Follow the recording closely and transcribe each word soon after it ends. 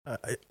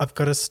I've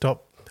got to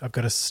stop. I've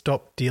got to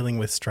stop dealing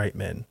with straight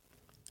men.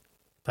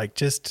 Like,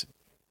 just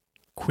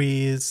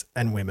queers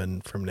and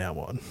women from now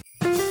on.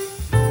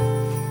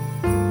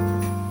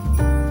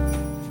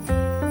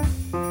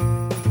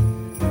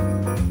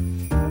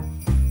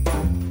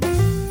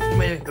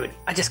 We're good.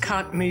 I just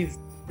can't move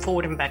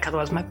forward and back,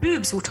 otherwise my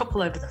boobs will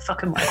topple over the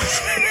fucking mic.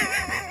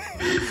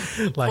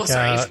 Like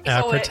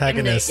our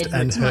protagonist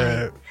and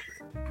her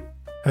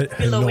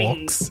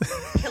billowing knocks.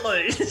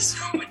 pillows.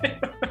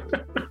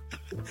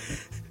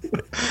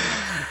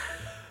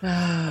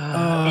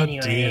 Anyway.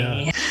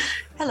 Dear.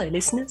 Hello,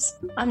 listeners.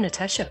 I'm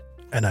Natasha.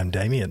 And I'm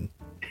Damien.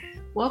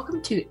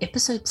 Welcome to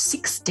episode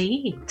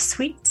 16,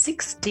 sweet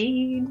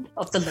 16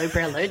 of the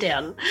Lowbrow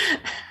Lowdown.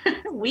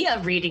 We are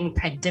reading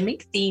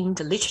pandemic-themed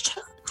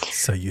literature.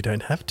 So you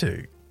don't have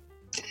to.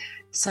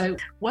 So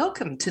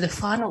welcome to the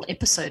final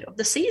episode of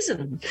the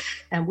season.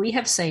 And we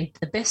have saved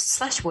the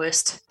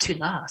best/worst to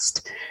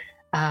last.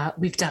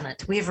 We've done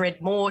it. We've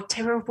read more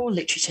terrible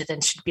literature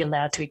than should be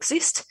allowed to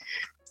exist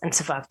and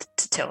survived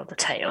to tell the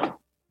tale.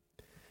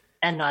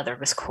 And neither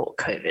of us caught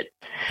COVID.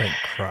 Thank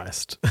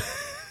Christ.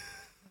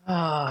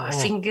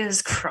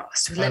 Fingers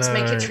crossed. Let's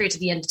make it through to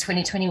the end of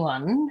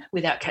 2021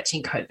 without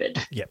catching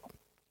COVID. Yep.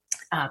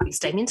 Because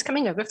Damien's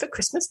coming over for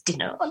Christmas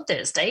dinner on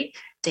Thursday.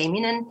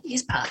 Damien and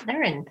his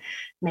partner and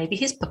maybe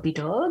his puppy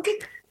dog.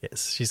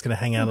 Yes, she's going to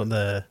hang out on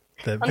the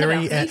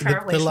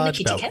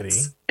large balcony.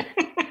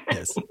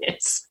 Yes.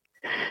 Yes.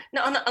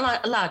 No, on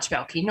a large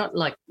balcony, not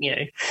like,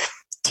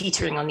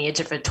 teetering on the edge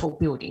of a tall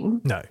building.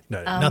 No,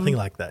 nothing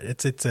like that.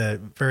 It's a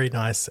very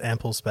nice,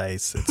 ample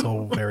space. It's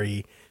all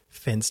very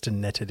fenced and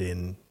netted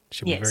in.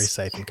 She'll be very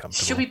safe and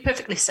comfortable. She'll be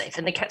perfectly safe,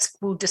 and the cats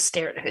will just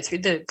stare at her through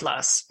the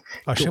glass.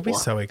 Oh, she'll be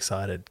so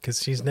excited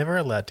because she's never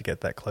allowed to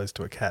get that close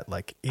to a cat,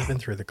 like even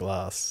through the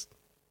glass.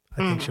 I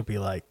think she'll be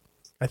like,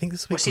 I think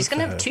this will be she's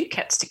going to have two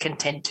cats to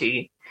contend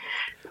to.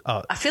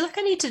 Oh, I feel like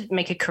I need to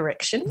make a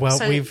correction. Well,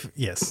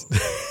 yes.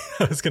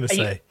 I was going to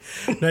say.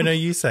 No,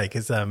 you say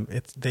because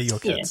they're your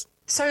cats. Yeah.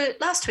 So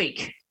last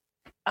week,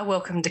 I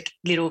welcomed a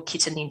little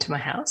kitten into my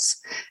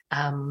house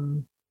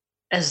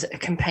as a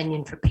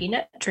companion for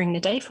Peanut during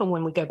the day for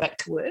when we go back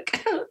to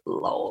work.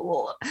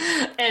 Lol.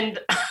 And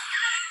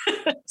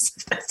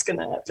that's going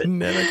to happen.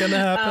 Never going to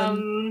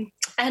happen.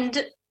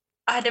 And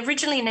I'd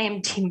originally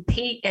named him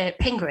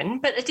Penguin,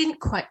 but it didn't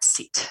quite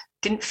sit.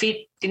 Didn't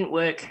fit, didn't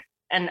work.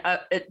 And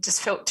it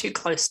just felt too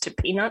close to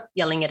Peanut,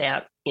 yelling it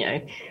out,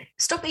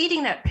 stop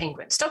eating that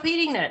penguin, stop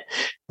eating that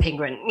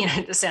penguin.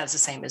 It sounds the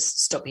same as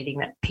stop eating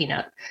that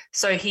peanut.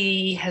 So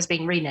he has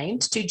been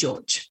renamed to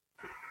George.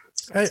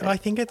 I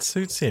think it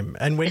suits him.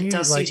 And when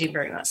you suit him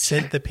very much.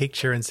 Said the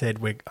picture and said,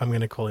 I'm going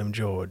to call him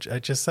George, I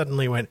just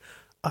suddenly went,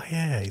 oh,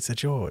 yeah, he's a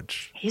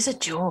George. He's a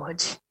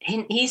George.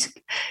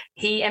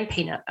 He and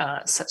Peanut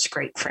are such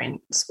great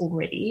friends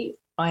already.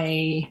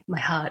 My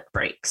heart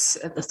breaks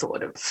at the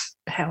thought of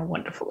how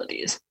wonderful it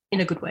is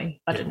in a good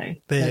way. I don't know.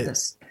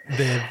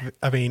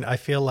 I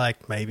feel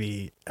like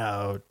maybe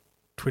our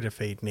Twitter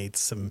feed needs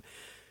some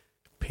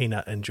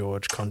Peanut and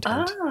George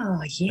content.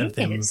 Oh,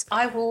 yes.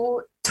 I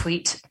will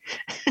tweet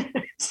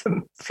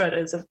some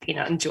photos of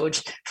Peanut and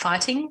George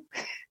fighting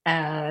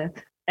and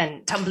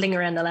tumbling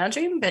around the lounge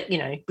room, but,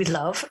 with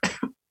love.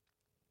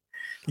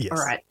 Yes.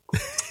 All right.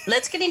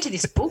 Let's get into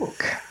this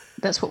book.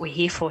 That's what we're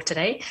here for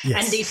today.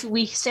 Yes. And if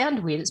we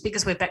sound weird, it's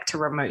because we're back to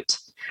remote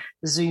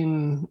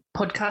Zoom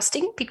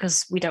podcasting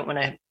because we don't want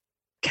to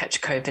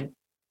catch COVID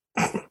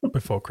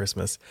before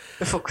Christmas.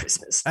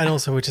 And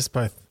also we're just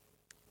both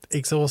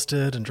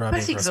exhausted and driving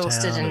across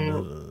exhausted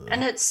town.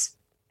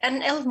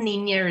 And El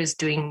Nino is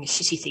doing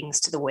shitty things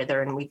to the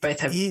weather, and we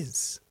both have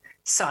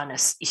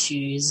sinus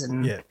issues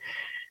and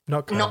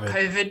not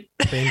COVID.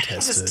 Been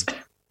tested.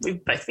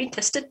 We've both been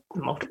tested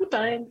multiple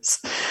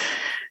times.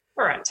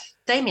 All right,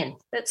 Damien,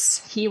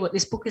 let's hear what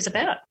this book is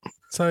about.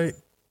 So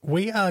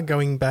we are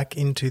going back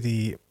into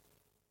the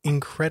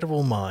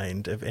incredible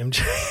mind of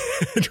MJ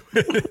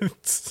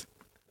Edwards.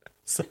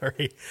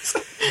 Sorry,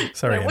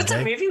 what's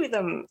MJ. a movie with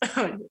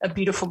A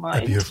Beautiful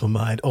Mind? A Beautiful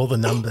Mind. All the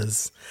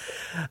numbers.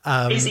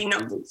 Easy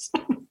numbers.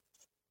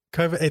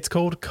 It's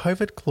called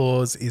COVID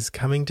Claus is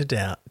Coming to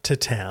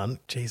Town.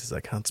 Jesus,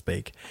 I can't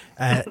speak.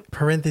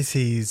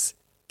 Parentheses,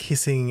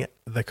 Kissing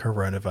the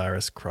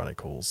Coronavirus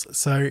Chronicles.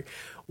 So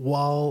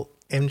while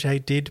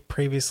MJ did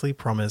previously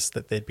promise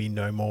that there'd be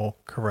no more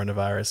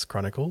Coronavirus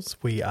Chronicles,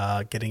 we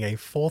are getting a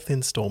fourth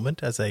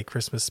installment as a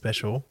Christmas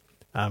special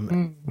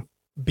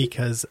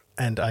because,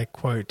 and I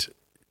quote,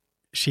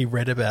 she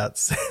read about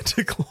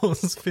Santa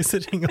Claus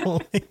visiting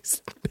all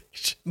these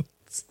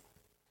nations.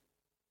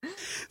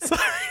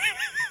 Sorry.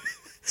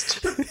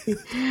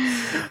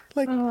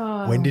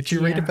 When did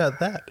you read about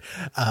that?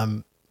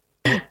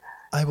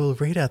 I will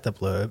read out the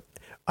blurb.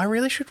 I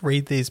really should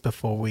read these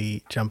before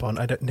we jump on.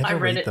 I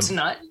read it them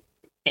tonight.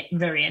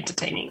 Very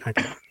entertaining.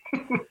 Okay.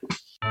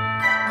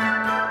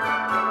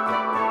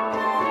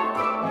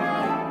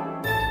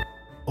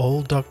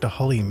 All Dr.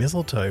 Holly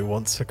Mistletoe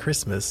wants for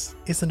Christmas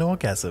is an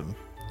orgasm.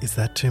 Is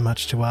that too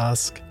much to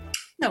ask?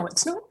 No,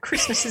 it's not.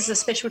 Christmas is a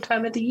special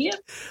time of the year.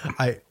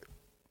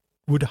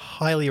 would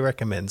highly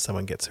recommend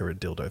someone gets her a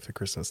dildo for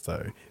Christmas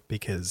though,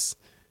 because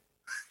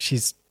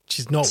she's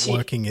not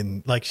working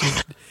in like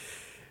she's.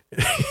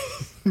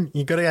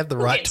 You got to have the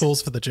right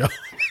tools for the job.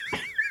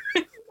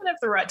 You have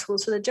the right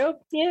tools for the job.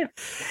 Yeah.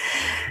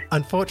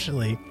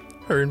 Unfortunately,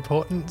 her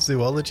important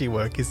zoology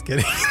work is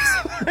getting.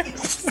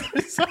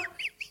 Sorry.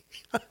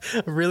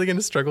 I'm really going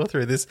to struggle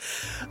through this.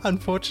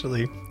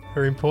 Unfortunately,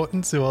 her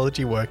important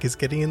zoology work is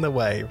getting in the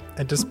way,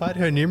 and despite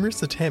her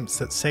numerous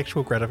attempts at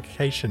sexual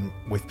gratification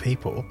with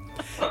people,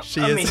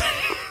 she is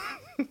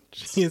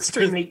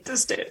extremely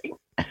disturbing.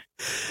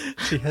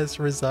 She has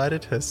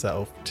resigned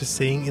herself to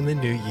seeing in the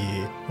new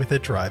year with a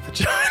dry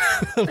vagina.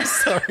 I'm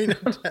sorry,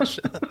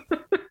 Natasha.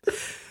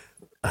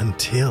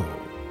 Until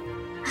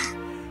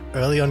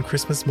early on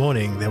Christmas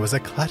morning, there was a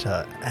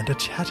clatter and a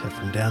chatter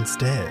from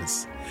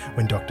downstairs.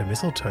 When Dr.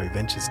 Mistletoe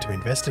ventures to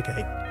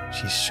investigate,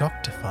 she's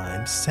shocked to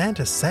find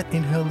Santa sat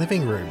in her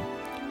living room,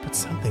 but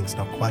something's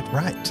not quite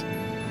right.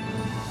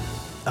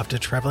 After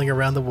travelling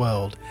around the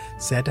world,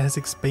 Santa has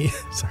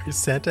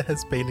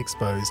been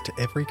exposed to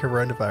every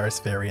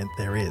coronavirus variant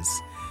there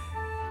is.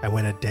 And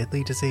when a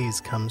deadly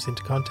disease comes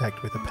into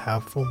contact with a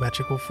powerful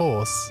magical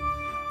force,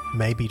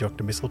 maybe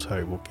Dr.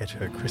 Mistletoe will get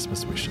her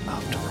Christmas wish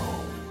after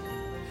all.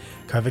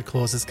 COVID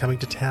Claus is Coming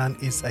to Town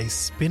is a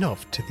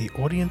spin-off to the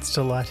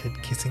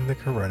audience-delighted Kissing the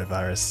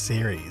Coronavirus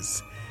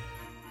series.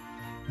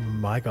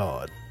 My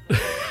God.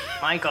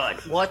 My God,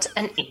 what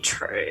an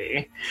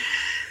intro.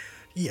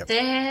 Yep.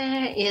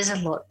 There is a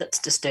lot that's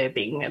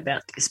disturbing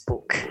about this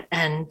book,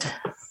 and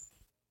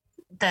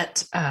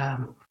that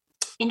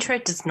intro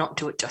does not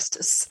do it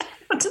justice.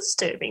 How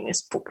disturbing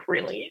this book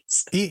really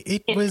is.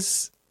 It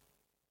was...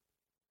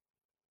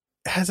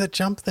 Has it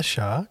jumped the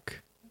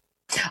shark?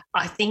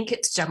 I think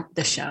it's jumped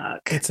the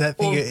shark. It's that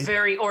thing...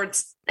 Or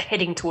it's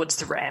heading towards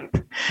the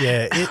ramp.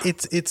 Yeah,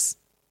 it's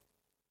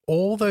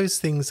all those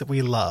things that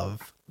we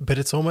love, but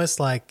it's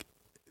almost like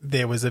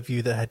there was a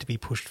view that had to be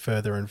pushed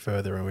further and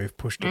further, and we've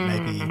pushed it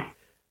maybe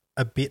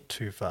a bit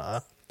too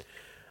far.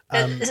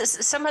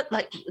 Some of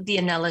like the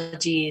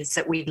analogies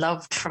that we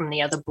loved from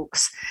the other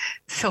books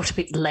felt a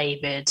bit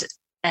laboured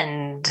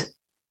and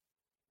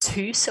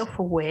too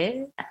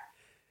self-aware.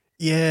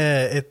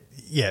 Yeah,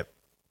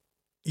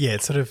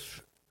 it's sort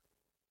of.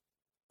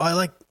 I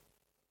like,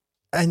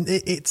 and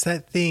it's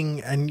that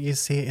thing, and you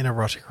see it in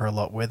erotica a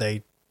lot, where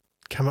they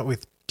come up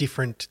with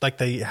different, like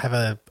they have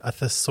a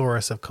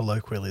thesaurus of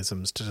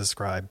colloquialisms to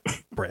describe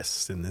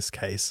breasts in this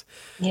case.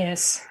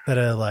 Yes. That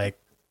are like,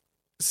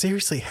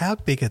 seriously, how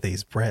big are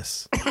these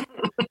breasts?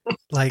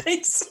 Like,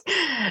 it's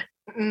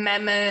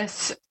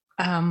mammoth.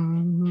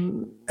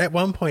 At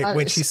one point,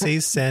 when she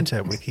sees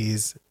Santa with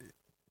his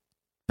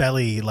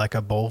belly like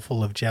a bowl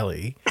full of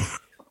jelly,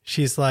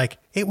 she's like,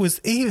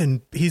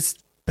 his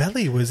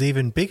belly was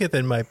even bigger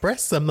than my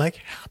breasts. I'm like,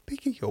 how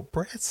big are your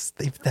breasts?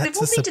 If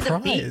that's a surprise. We've all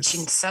been to the beach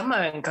in summer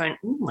and going,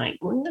 oh my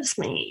goodness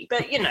me.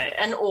 But,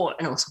 and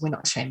also we're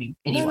not shaming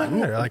anyone.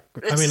 No. Like,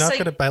 I've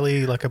got a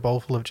belly like a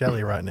bowl full of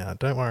jelly right now.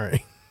 Don't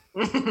worry.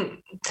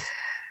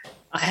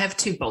 I have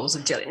 2 bowls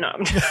of jelly. No,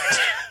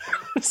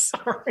 I'm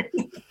sorry.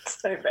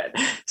 So bad.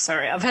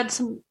 Sorry. I've had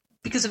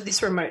because of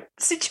this remote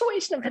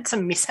situation, I've had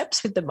some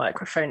mishaps with the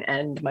microphone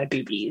and my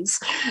boobies.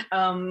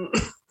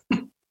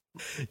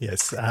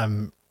 Yes.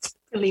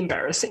 Really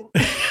embarrassing.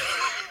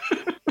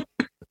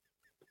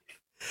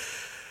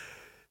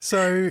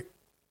 So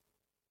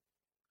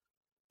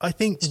I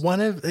think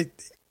one of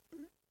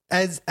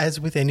as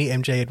with any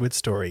MJ Edwards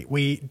story,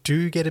 we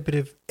do get a bit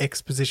of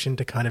exposition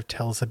to kind of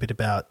tell us a bit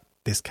about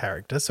this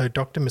character. So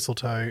Dr.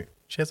 Mistletoe,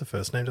 she has a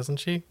first name,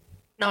 doesn't she?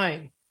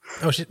 No.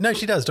 Oh, she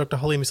does. Dr.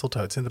 Holly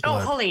Mistletoe. It's in the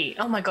blurb. Oh, Holly.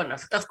 Oh, my God. No,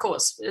 of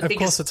course. Of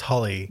course it's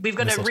Holly. We've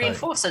got Mistletoe. to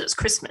reinforce that it's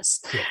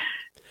Christmas. Yeah.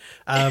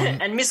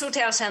 And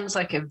mistletoe sounds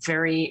like a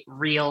very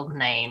real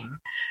name.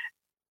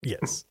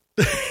 Yes.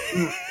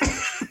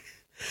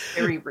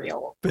 Very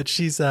real. But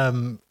she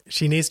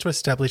needs to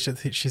establish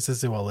that she's a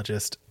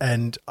zoologist,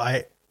 and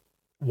I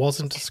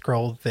wasn't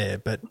scrolled there,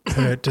 but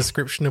her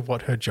description of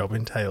what her job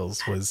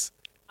entails was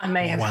I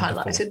may have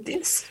wonderful. highlighted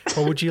this.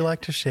 Well, would you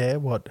like to share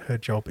what her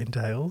job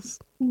entails?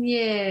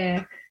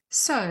 Yeah.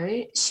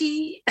 So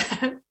she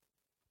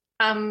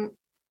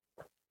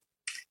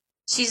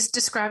she's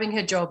describing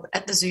her job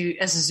at the zoo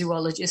as a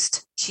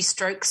zoologist. She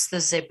strokes the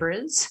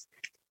zebras,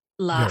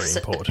 laughs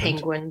at the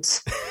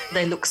penguins.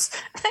 They look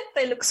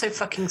so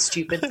fucking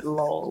stupid.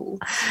 Lol.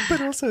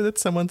 But also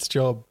that's someone's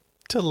job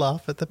to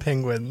laugh at the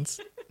penguins.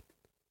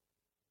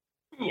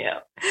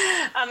 Yeah.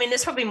 I mean,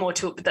 there's probably more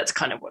to it, but that's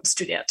kind of what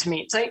stood out to me.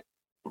 It's like,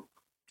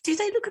 do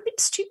they look a bit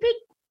stupid?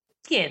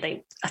 Yeah,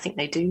 I think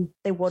they do.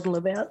 They waddle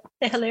about.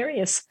 They're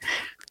hilarious.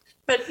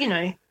 But,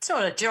 it's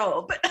not a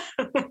job.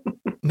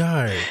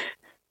 No.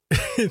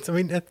 That's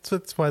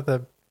why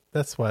the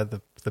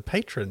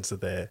patrons are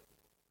there.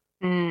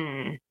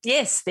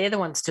 Yes, they're the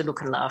ones to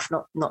look and laugh,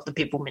 not the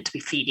people meant to be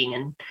feeding.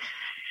 And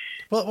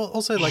well,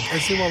 also, like, a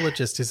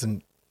zoologist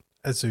isn't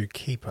a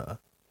zookeeper.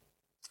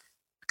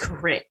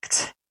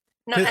 Correct.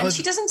 No, and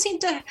she doesn't seem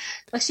to,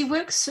 like, she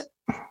works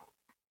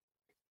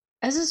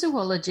as a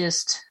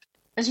zoologist.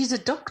 And she's a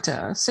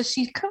doctor, so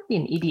she can't be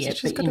an idiot.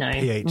 She's but, got a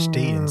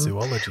PhD in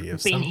zoology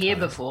of some been here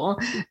kind. before.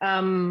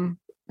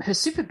 Her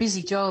super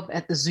busy job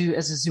at the zoo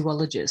as a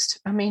zoologist.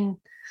 I mean,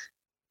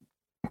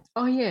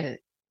 oh yeah,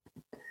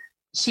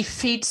 she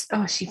feeds.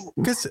 Oh, she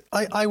Because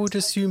I would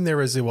assume there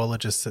are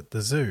zoologists at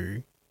the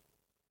zoo,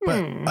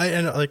 but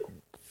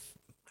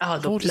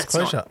full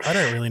disclosure, I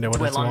don't really know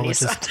what a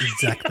zoologist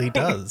exactly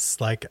does.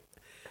 Like,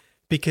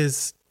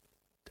 because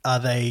are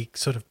they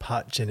sort of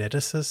part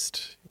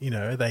geneticist? You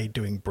know, are they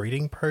doing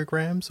breeding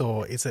programs,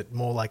 or is it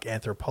more like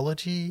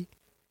anthropology?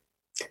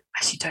 I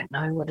actually don't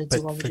know what a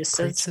zoologist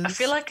is. I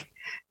feel like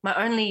my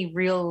only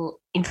real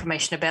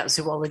information about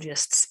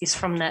zoologists is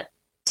from that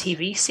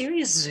TV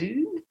series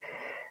Zoo.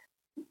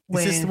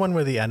 Is this the one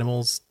where the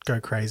animals go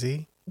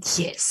crazy?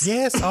 Yes.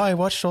 Yes, I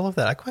watched all of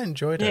that. I quite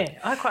enjoyed it.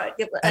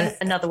 Yeah,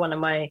 another one of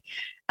my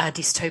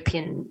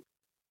dystopian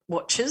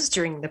watches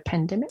during the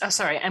pandemic. Oh,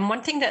 sorry. And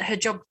one thing that her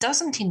job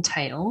doesn't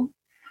entail,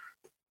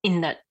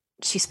 in that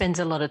she spends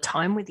a lot of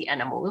time with the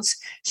animals,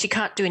 she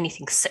can't do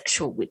anything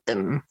sexual with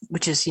them,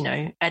 which is, you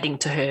know, adding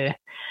to her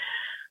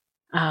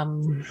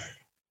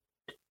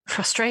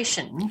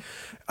frustration.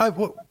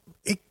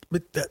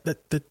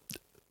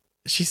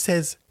 She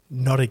says,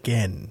 "Not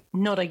again."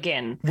 Not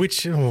again.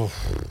 Which,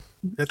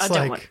 it's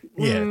like,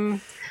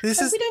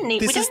 this is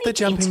the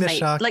jumping the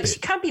shark. Like, she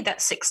can't be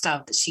that sex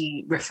starved that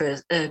she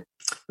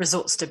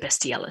resorts to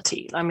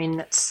bestiality. I mean,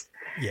 that's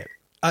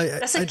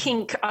that's a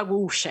kink I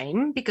will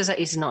shame, because that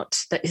is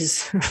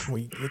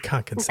you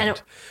can't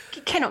consent.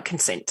 You cannot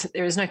consent.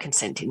 There is no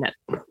consent in that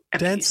abuse.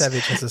 Dan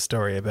Savage has a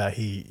story about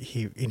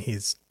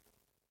because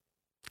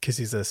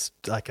he's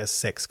a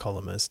sex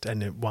columnist,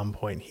 and at one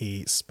point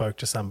he spoke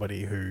to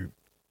somebody who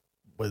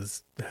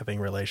was having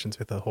relations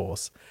with a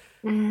horse,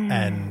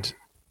 and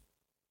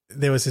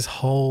there was this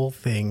whole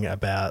thing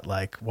about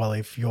like, well,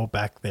 if you're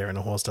back there and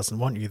a horse doesn't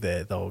want you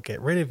there, they'll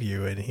get rid of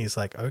you. And he's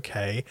like,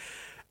 okay.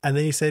 And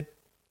then he said,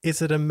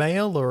 is it a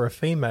male or a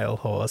female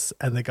horse?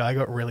 And the guy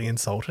got really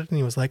insulted, and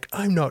he was like,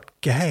 I'm not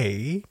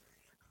gay.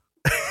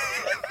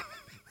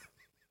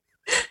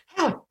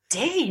 How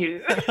dare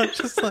you? I was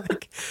just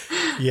like,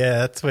 yeah,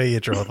 that's where you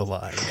draw the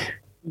line.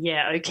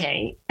 Yeah,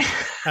 okay.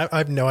 I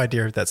have no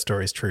idea if that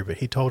story is true, but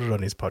he told it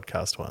on his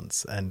podcast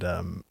once. And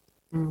I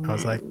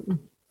was like,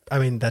 I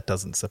mean, that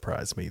doesn't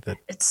surprise me. That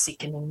it's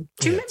sickening.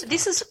 Do you remember,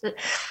 this is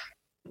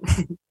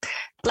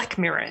Black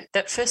Mirror,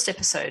 that first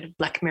episode of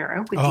Black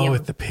Mirror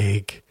with the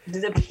pig.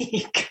 The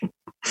pig.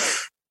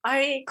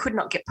 I could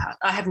not get past.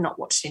 I have not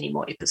watched any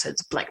more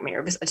episodes of Black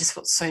Mirror because I just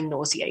felt so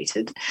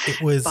nauseated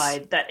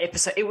by that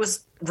episode. It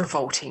was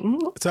revolting.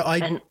 So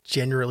I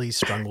generally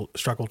struggle to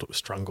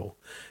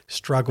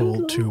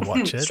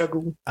watch it.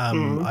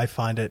 I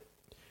find it,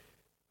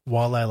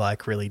 while I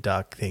like really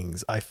dark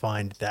things, I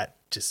find that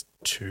just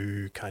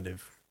too kind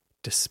of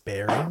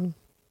despairing.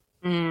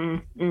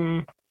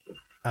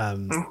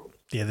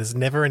 Yeah, there's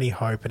never any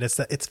hope, and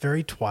it's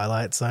very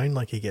Twilight Zone.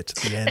 Like, you get to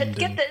the end,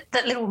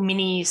 that little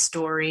mini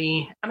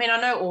story. I mean,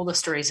 I know all the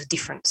stories are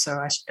different, so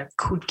I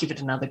could give it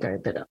another go.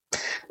 But I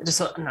just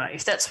thought, no,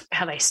 if that's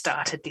how they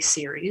started this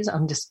series,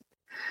 I'm just,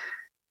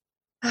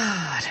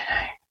 I don't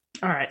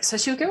know. All right, so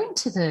she'll go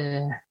into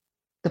the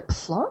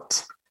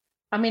plot.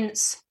 I mean,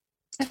 it's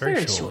a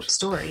very short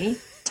story.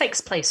 It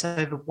takes place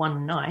over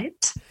one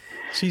night.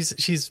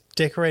 She's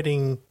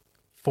decorating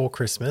for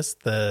Christmas,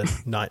 the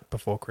night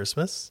before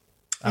Christmas.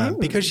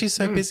 Because she's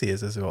so busy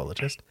as a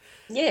zoologist.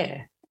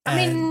 Yeah. I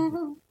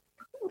mean,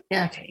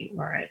 yeah, okay,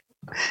 all right.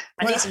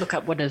 I need to look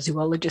up what a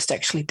zoologist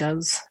actually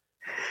does.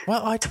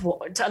 Well,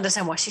 to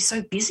understand why she's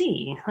so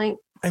busy. Like,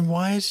 and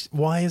why is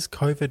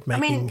COVID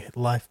making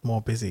life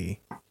more busy?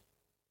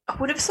 I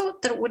would have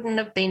thought that it wouldn't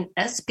have been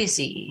as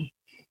busy.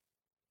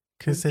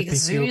 Because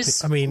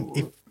zoos. I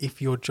mean, if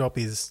your job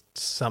is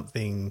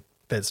something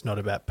that's not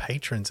about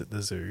patrons at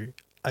the zoo,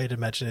 I'd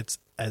imagine it's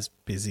as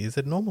busy as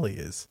it normally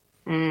is.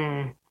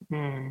 Because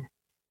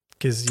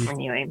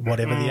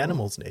whatever the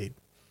animals need.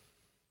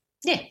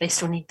 Yeah, they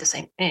still need the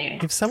same. Anyway.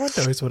 If someone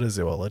knows what a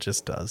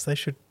zoologist does, they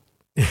should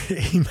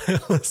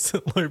email us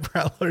at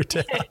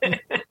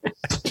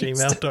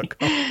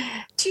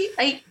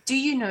lowbrowlowdown@gmail.com. Do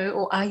you know,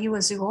 or are you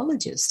a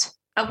zoologist?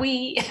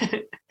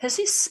 Has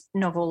this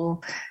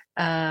novel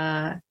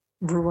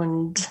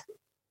ruined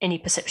any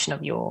perception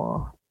of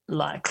your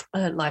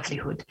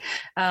livelihood?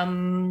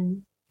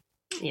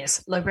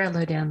 Yes,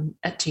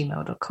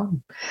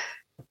 lowbrowlowdown@gmail.com.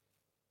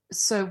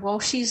 So while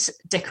she's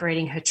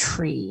decorating her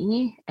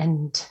tree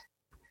and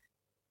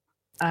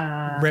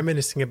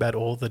reminiscing about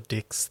all the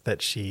dicks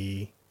that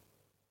she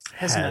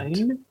has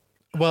known.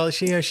 Well,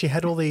 she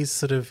had all these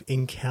sort of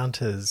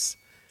encounters.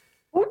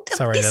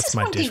 Sorry, that's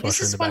my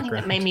dishwasher in the background. This is one thing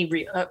that made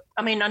me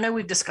I mean, I know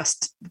we've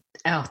discussed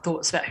our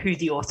thoughts about who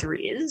the author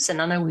is,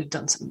 and I know we've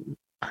done some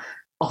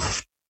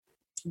off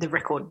the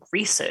record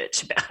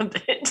research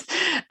about it.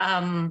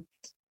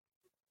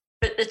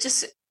 But it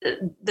just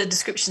the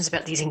descriptions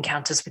about these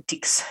encounters with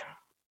dicks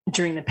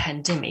during the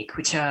pandemic,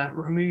 which are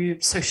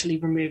socially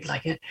removed,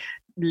 like a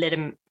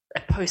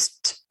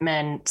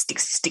postman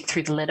sticks his stick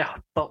through the letter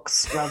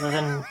box rather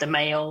than the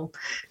mail.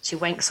 She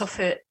wanks off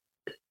her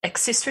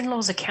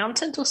ex-sister-in-law's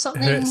accountant or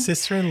something. Her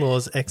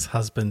sister-in-law's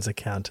ex-husband's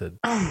accountant.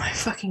 Oh my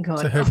fucking God.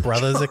 So her Oh my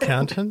brother's God.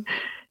 accountant?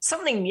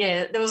 Something,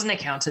 yeah, there was an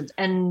accountant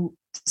and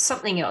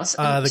something else.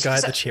 The guy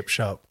at the chip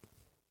shop.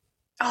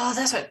 Oh,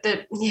 that's right.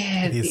 The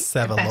His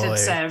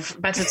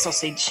battered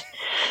sausage.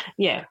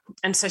 Yeah.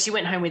 And so she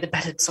went home with a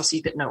battered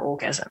sausage but no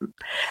orgasm.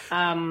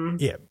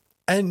 Yeah.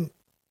 And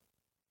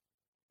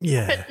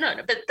yeah.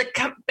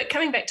 But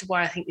coming back to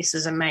why I think this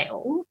is a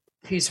male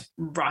who's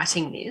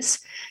writing this,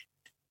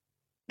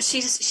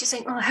 she's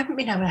saying, "Oh, I haven't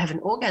been able to have an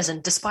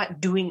orgasm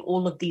despite doing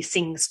all of these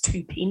things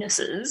to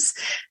penises."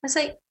 I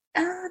say,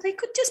 they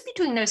could just be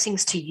doing those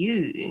things to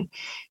you,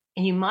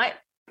 and you might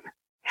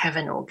have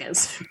an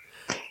orgasm.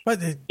 But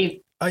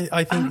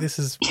I think this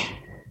is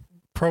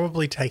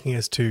probably taking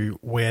us to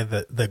where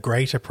the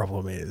greater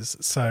problem is.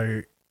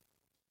 So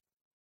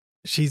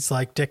she's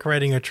like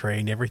decorating a tree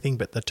and everything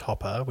but the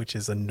topper, which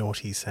is a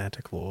naughty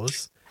Santa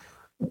Claus.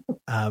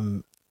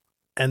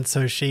 And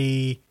so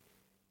she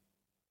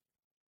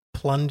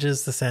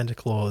plunges the Santa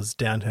Claus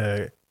down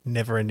her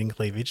never-ending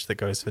cleavage that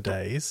goes for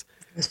days.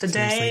 Goes for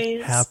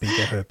days. How big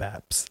are her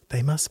baps?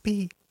 They must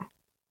be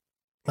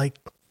like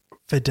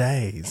for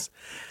days.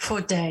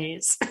 For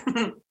days.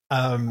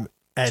 And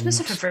she must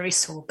have a very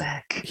sore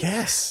back.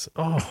 Yes.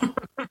 Oh,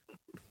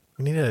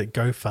 we need a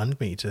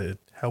GoFundMe to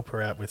help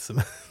her out with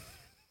some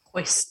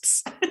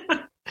hoists.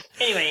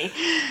 Anyway,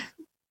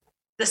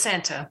 the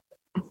Santa.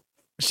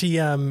 She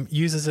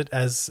uses it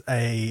as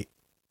a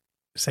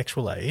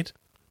sexual aid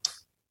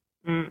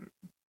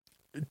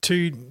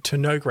to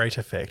no great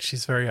effect.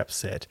 She's very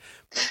upset,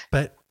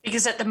 but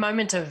because at the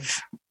moment of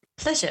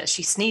pleasure,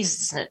 she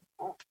sneezes and it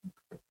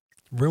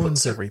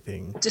ruins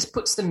everything. Just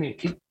puts the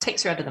mood. It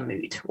takes her out of the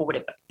mood or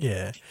whatever.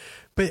 Yeah,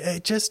 but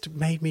it just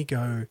made me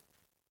go.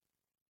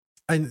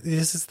 And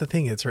this is the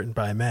thing: it's written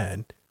by a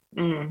man.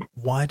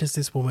 Why does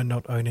this woman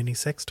not own any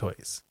sex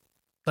toys?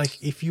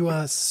 Like, if you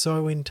are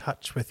so in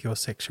touch with your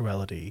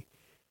sexuality,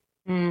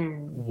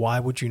 why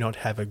would you not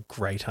have a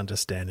great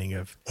understanding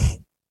of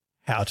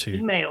how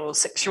to male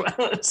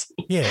sexuality?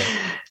 Yeah,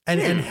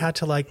 and how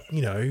to, like,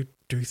 you know,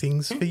 do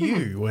things for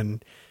you.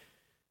 And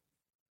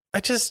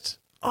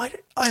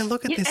I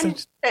look at this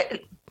and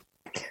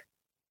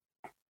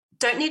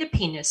don't need a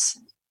penis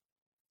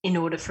in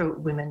order for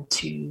women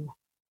to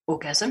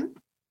orgasm.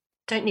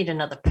 Don't need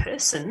another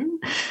person.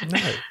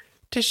 No.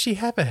 Does she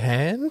have a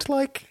hand?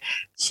 Like,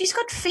 she's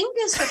got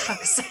fingers, for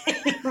fuck's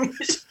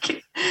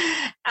sake.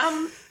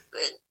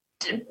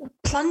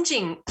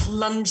 Plunging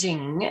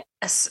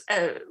a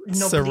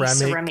knobbly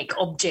ceramic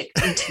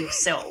object into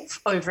yourself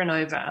over and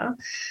over.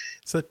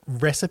 It's a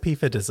recipe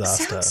for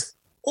disaster. Sounds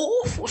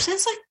awful.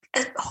 Sounds like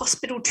a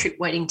hospital trip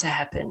waiting to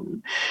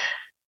happen.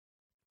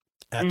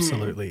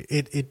 Absolutely.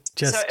 It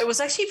just... So it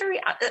was actually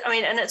very... I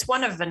mean, and it's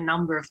one of a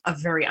number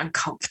of very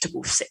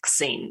uncomfortable sex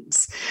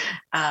scenes.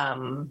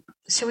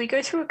 Shall we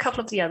go through a couple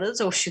of the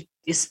others, or should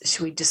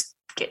we just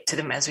get to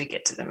them as we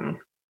get to them?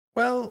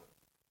 Well,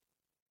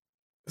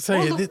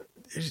 so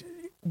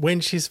when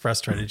she's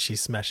frustrated, she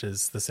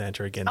smashes the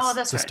Santa against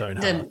the stone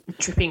heart. The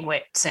dripping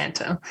wet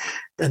Santa.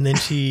 And then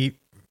she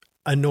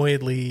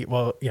annoyedly...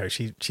 Well, you know,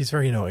 she's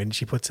very annoyed, and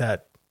she puts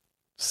out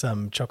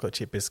some chocolate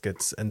chip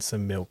biscuits and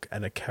some milk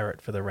and a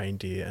carrot for the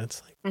reindeer. And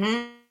it's like,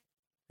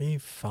 are you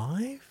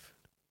 5?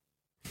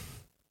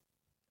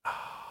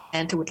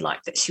 Santa would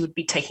like that she would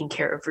be taking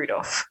care of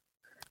Rudolph.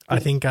 I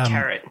think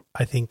carrot.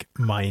 I think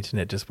my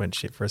internet just went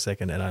shit for a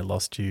second and I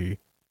lost you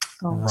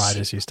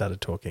as you started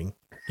talking.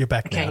 You're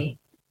back now.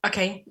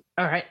 Okay.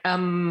 All right.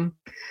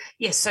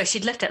 Yes, so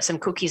she'd left out some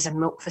cookies and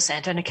milk for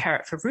Santa and a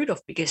carrot for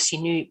Rudolph because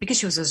she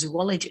was a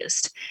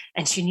zoologist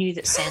and she knew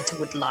that Santa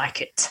would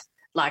like it.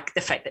 Like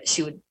the fact that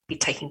she would be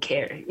taking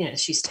care,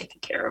 she's taking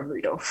care of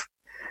Rudolph.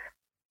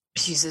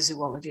 She's a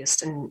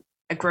zoologist and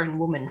a grown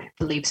woman who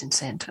believes in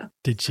Santa.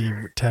 Did she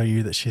tell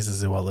you that she's a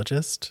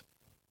zoologist?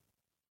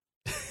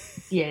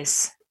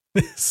 Yes.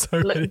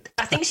 Look,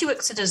 I think she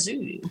works at a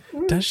zoo.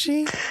 Does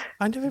she?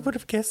 I never would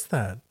have guessed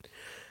that.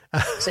 I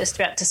was just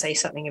about to say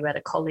something about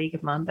a colleague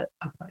of mine, but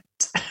I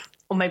won't.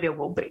 Or maybe I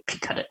will, but if you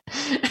cut it.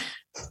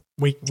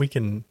 We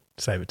can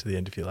save it to the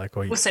end if you like.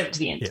 We'll save it to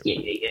the end.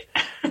 Yeah.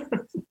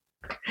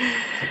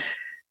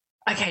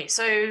 Okay,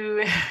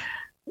 so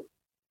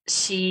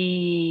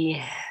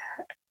she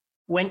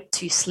went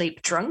to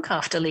sleep drunk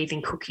after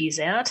leaving cookies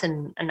out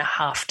and a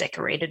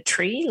half-decorated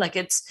tree. Like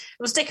it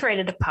was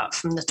decorated apart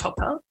from the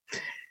topper.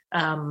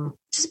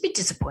 Which is a bit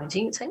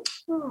disappointing. It's like,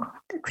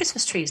 the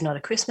Christmas tree is not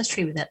a Christmas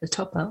tree without the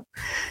topper.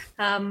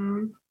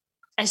 And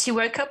she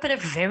woke up at a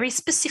very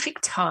specific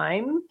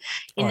time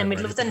in the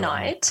middle of the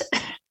night.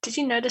 Did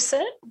you notice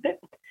that?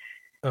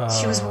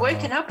 She was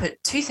woken up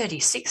at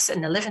 2:36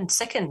 and 11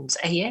 seconds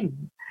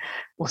a.m.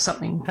 or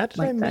something. How did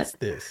I miss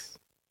this?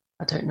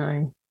 I don't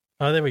know.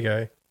 Oh, there we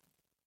go.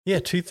 Yeah,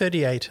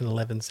 2:38 and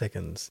 11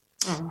 seconds.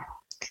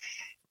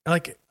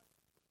 Like,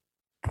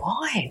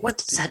 why? What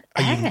does that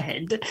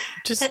add?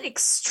 Just that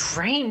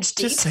strange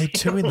detail. Just say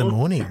 2 in the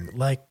morning.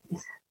 Like,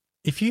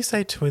 if you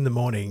say 2 in the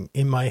morning,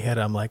 in my head,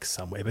 I'm like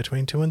somewhere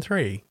between 2 and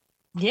 3.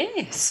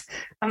 Yes.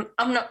 I'm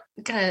not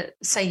going to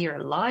say you're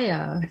a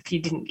liar if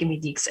you didn't give me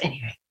the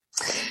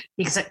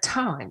exact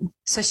time.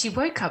 So she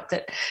woke up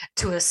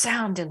to a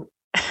sound and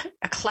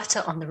a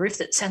clatter on the roof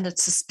that sounded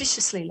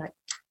suspiciously like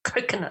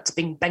coconuts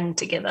being banged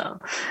together.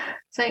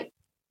 So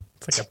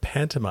It's like a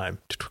pantomime.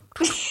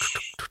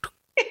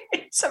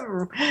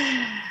 some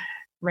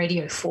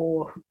Radio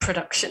 4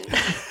 production.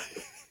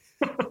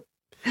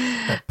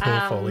 That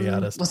poor Foley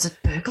artist. Was it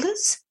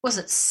burglars? Was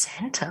it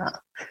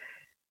Santa?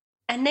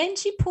 And then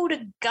she pulled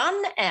a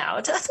gun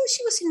out. I thought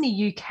she was in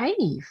the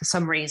UK for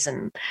some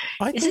reason.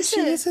 I think she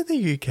is in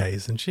the UK,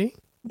 isn't she?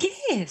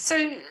 Yeah,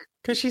 so...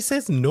 Because she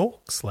says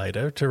Norks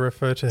later to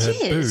refer to her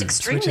boobs,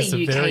 extremely which is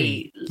a UK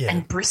very...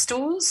 and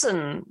Bristols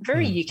and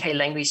very UK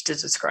language to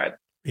describe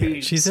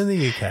boobs. She's in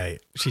the UK.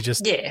 She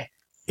just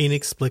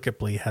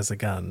inexplicably has a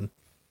gun.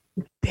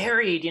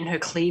 Buried in her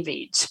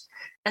cleavage.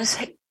 And it's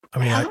like, I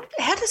mean,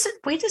 how does it,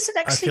 where does it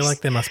actually... I feel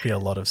like there must be a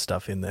lot of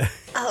stuff in there.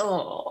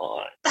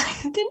 Oh,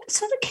 then it's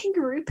not a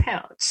kangaroo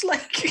pouch.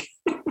 Like,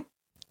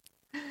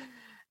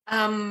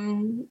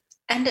 and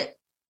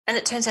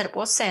it turns out it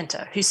was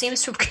Santa, who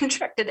seems to have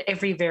contracted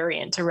every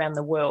variant around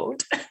the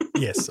world.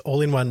 Yes,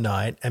 all in one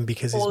night, and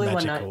because he's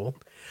magical.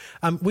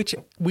 Which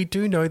we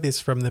do know this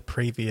from the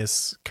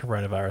previous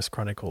Coronavirus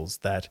Chronicles,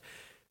 that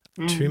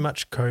too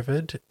much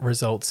COVID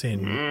results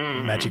in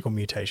magical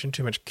mutation,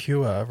 too much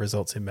cure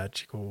results in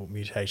magical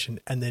mutation,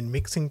 and then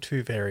mixing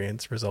two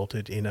variants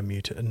resulted in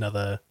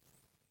another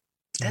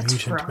That's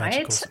mutant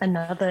right,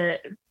 another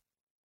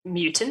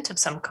mutant of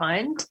some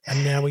kind.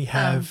 And now we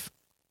have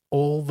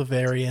all the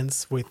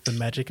variants with the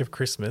magic of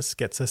Christmas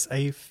gets us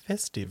a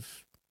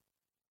festive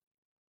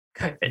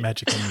COVID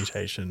magical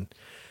mutation.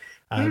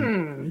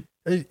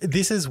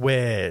 This is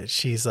where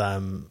she's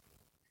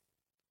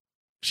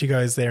she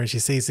goes there and she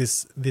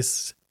sees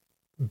this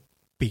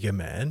bigger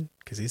man,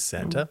 because he's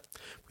Santa,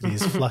 with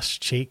his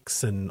flushed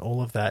cheeks and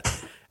all of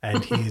that,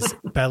 and his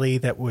belly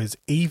that was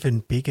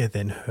even bigger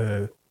than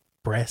her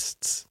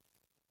breasts,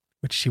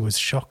 which she was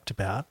shocked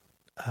about.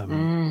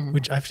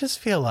 Which I just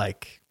feel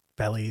like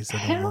bellies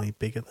are normally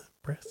bigger than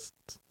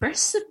breasts.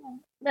 Breasts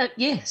are,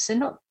 yes, they're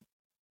not.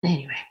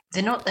 Anyway,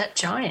 they're not that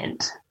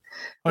giant.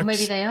 Or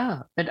maybe they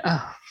are, but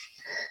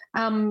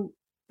and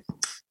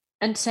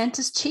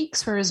Santa's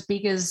cheeks were as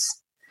big as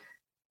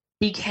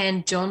Big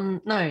Hand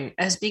John. No,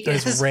 as big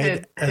as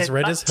red as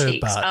her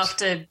butt.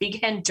 After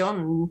Big Hand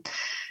John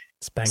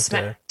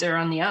smacked her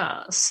on the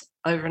ass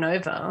over and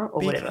over,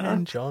 or whatever. Big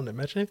Hand John.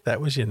 Imagine if that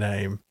was your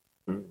name.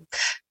 Do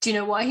you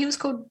know why he was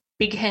called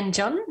Big Hand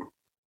John?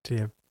 Do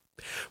you?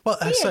 Well,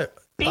 so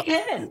big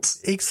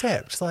hands.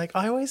 Except, like,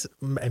 I always,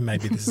 and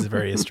maybe this is a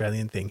very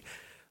Australian thing,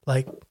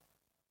 like,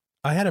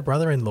 I had a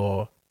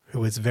brother-in-law who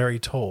was very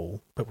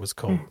tall, but was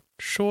called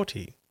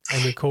Shorty,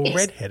 and we call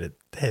redheaded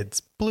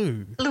heads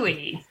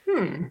Bluey.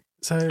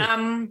 So,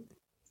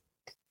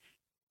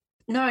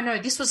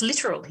 no, this was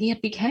literal. He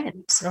had big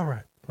hands. All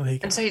right. Well,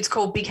 and so it's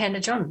called Big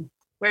Handed John.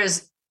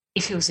 Whereas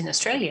if he was in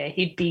Australia,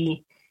 he'd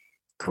be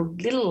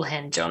called Little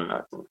Hand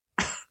John.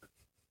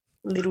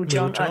 Little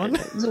John.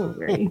 So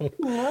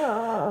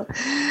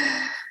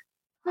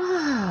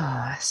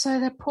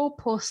the poor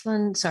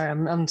porcelain. Sorry,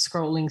 I'm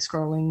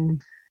scrolling.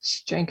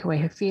 She drank away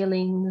her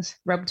feelings,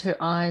 rubbed her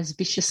eyes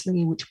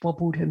viciously, which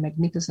wobbled her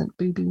magnificent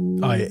boobies.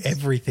 Oh,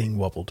 everything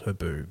wobbled her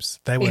boobs.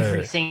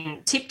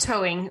 Everything.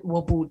 Tiptoeing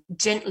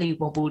gently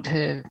wobbled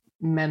her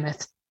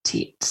mammoth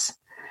tits.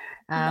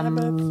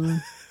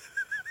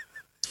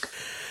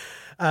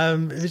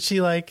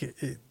 She like...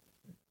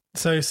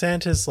 So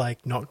Santa's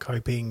like not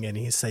coping, and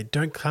he's saying,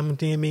 "Don't come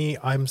near me.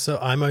 I'm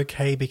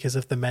okay because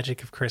of the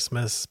magic of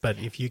Christmas. But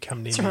if you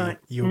come near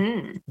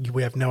me,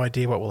 we have no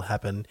idea what will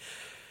happen."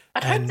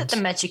 I'd hope that the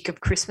magic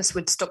of Christmas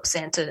would stop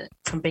Santa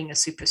from being a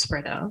super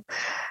spreader.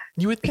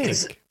 You would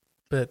think,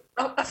 but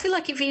I feel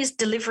like if he's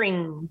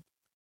delivering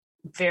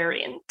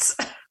variants,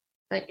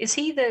 like, is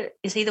he the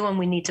one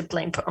we need to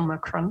blame for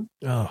Omicron?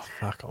 Oh,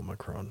 fuck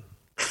Omicron.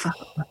 Fuck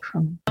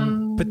Omicron.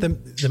 But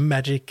the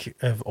magic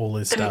of all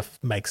this stuff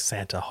makes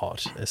Santa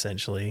hot,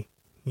 essentially.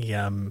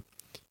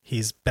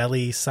 His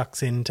belly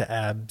sucks into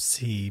abs,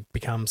 he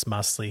becomes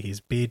muscly, his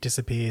beard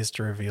disappears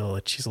to reveal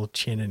a chiseled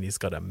chin, and he's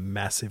got a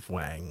massive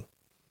wang.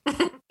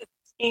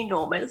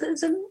 Enormous.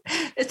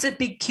 It's a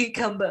big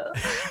cucumber.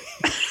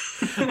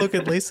 Look,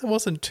 at least it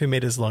wasn't 2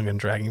 meters long and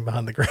dragging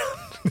behind the ground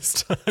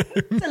this time.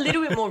 It's a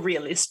little bit more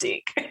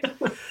realistic.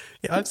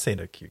 Yeah, I've seen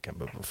a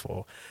cucumber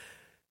before.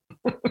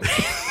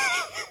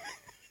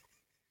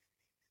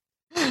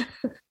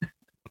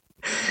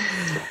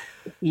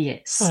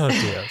 Yes. Oh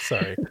dear,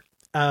 sorry.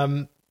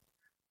 And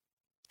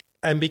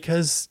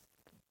because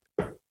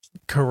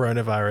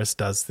coronavirus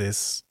does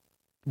this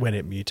when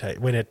it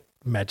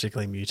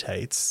magically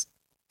mutates,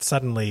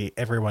 suddenly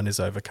everyone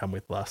is overcome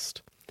with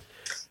lust.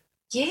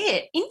 Yeah,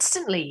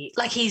 instantly.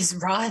 Like, he's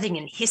writhing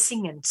and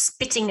hissing and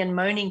spitting and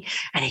moaning,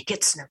 and he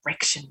gets an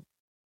erection.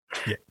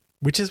 Yeah,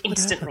 which is what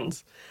instantly.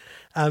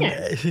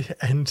 Happens.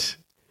 And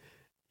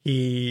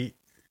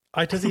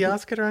does he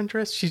ask her to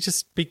undress? She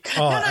just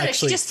no,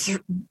 she just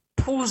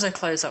pulls her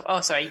clothes off.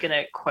 Oh, sorry, you're going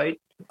to quote?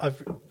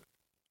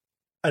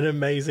 an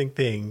amazing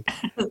thing.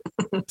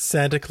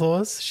 Santa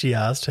Claus, she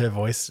asked, her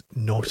voice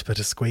naught but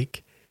a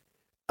squeak.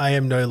 I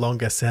am no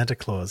longer Santa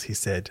Claus, he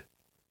said,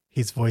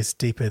 his voice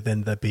deeper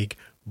than the big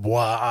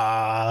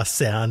wah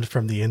sound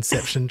from the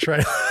Inception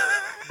trailer.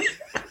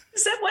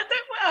 Is that what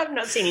that? I've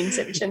not seen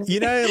Inception. You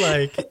know,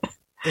 like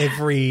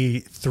every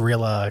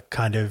thriller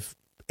kind of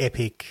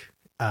epic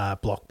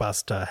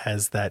blockbuster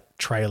has that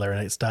trailer,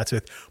 and it starts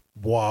with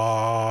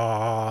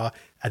wah,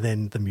 and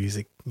then the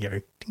music, you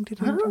know, ding, ding,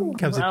 ding, ding,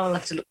 comes in. I'll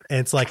have to look. And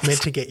it's like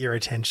meant to get your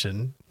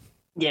attention.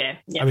 Yeah,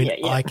 I mean,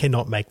 I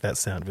cannot make that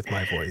sound with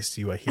my voice.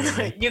 You are hearing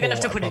me. You're going to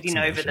have to put it in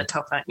over the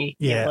top, aren't you?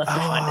 Yeah. We'll have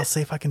to find I'll it.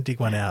 see if I can dig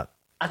one out.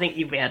 I think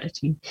you'll be able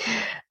to.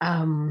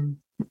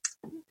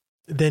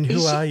 Then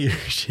who are you?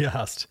 She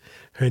asked,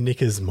 her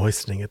knickers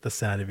moistening at the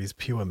sound of his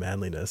pure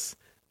manliness.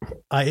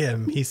 I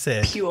am, he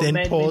said. Pure then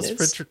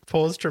manliness.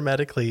 paused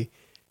dramatically.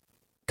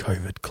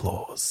 COVID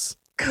Claus.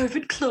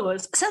 COVID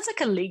clause. Sounds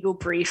like a legal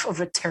brief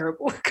of a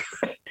terrible.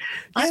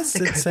 Yes,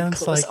 it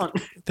sounds like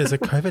there's a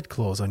COVID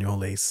clause on your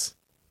lease.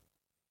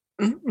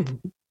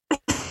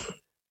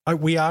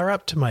 We are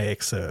up to my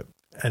excerpt,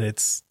 and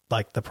it's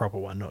like the proper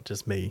one, not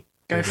just me.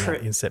 Go for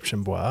it.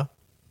 Inception bois.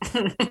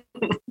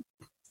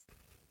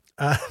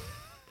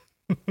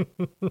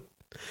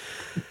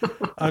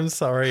 I'm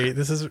sorry.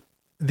 This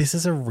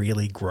is a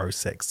really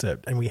gross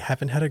excerpt, and we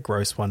haven't had a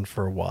gross one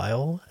for a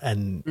while,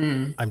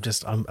 and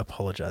I'm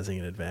apologizing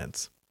in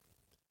advance.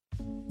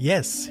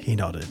 Yes, he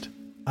nodded.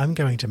 I'm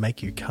going to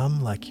make you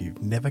come like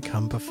you've never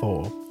come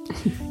before.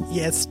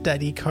 Yes,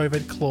 Daddy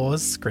COVID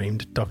Claus,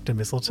 screamed Dr.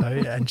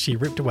 Mistletoe, and she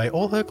ripped away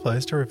all her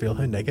clothes to reveal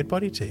her naked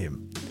body to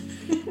him,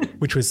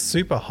 which was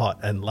super hot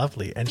and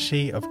lovely, and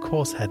she, of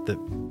course, had the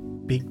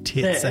big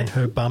tits, and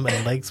her bum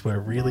and legs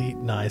were really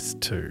nice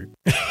too.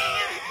 Did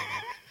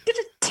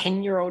a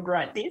 10-year-old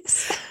write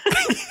this?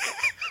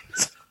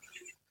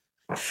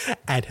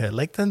 And her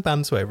legs and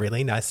bums were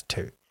really nice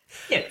too.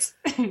 Yes.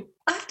 I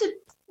have to,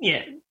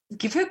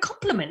 give her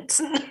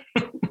compliments.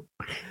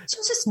 She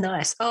was just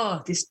nice.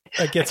 Oh, this...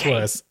 It gets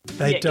worse.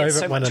 They dove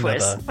at one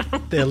another,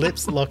 their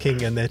lips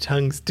locking and their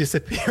tongues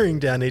disappearing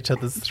down each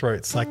other's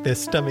throats like their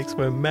stomachs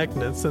were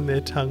magnets and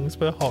their tongues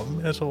were hot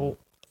metal.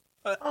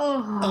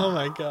 Oh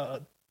my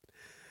God.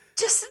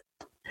 Just...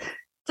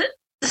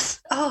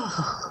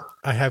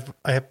 I have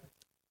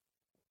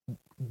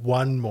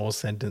one more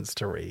sentence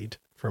to read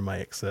from my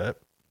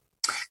excerpt.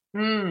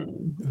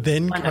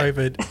 Then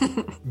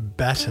COVID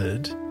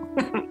battered,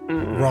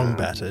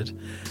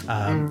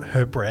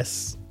 her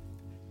breasts,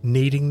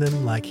 kneading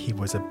them like he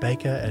was a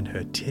baker, and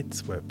her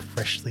tits were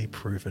freshly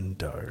proven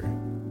dough.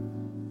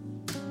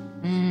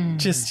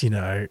 Just,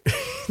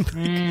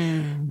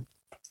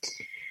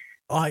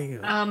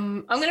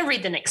 I'm going to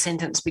read the next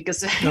sentence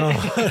because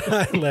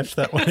I left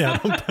that one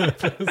out on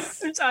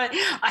purpose. I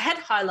had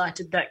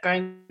highlighted that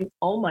going,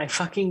 oh my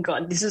fucking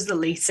God, this is the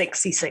least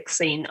sexy sex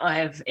scene I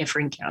have ever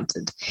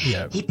encountered.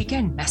 Yeah. He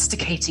began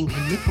masticating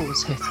her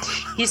nipples,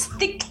 his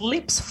thick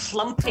lips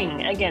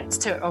flumping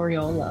against her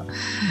areola,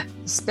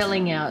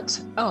 spelling out,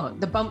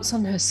 the bumps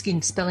on her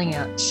skin spelling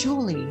out,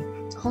 surely,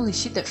 holy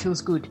shit, that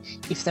feels good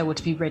if they were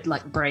to be read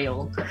like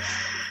Braille.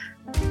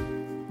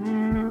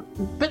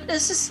 But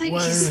it's just like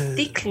his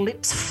thick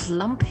lips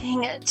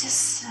flumping. It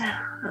just...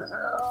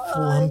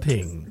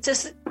 Flumping.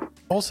 Just...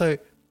 Also,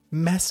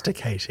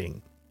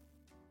 masticating.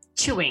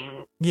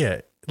 Chewing.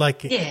 Yeah.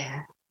 Like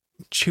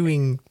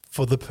chewing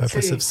for the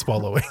purpose of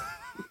swallowing.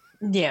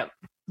 Yeah.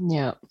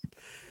 Yeah.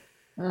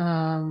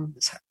 I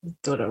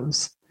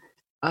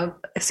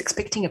was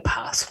expecting a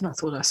pass when I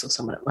thought I saw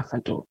someone at my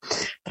front door,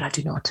 but I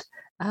do not.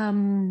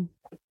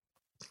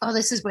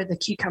 This is where the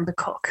cucumber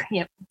cock,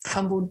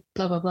 fumbled,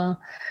 blah, blah, blah.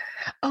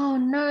 Oh,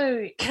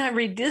 no. Can I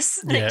read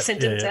this next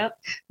sentence out?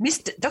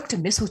 Dr.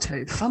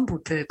 Mistletoe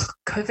fumbled the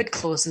COVID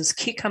clause's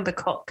cucumber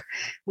cock,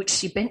 which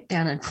she bent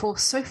down and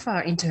forced so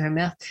far into her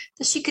mouth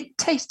that she could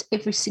taste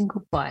every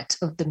single bite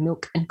of the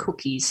milk and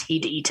cookies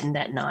he'd eaten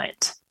that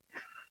night.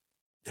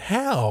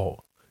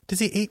 How? Does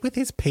he eat with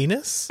his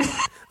penis?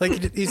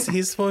 Like, is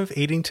his form of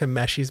eating to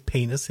mash his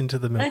penis into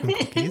the milk and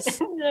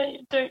cookies? I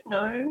don't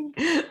know.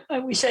 I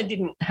wish I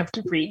didn't have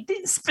to read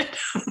this, but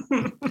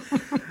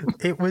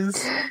it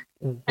was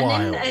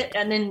wild.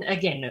 And then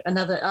again,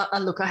 another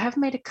look. I have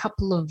made a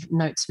couple of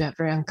notes about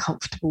very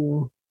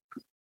uncomfortable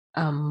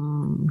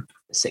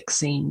sex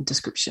scene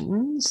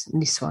descriptions.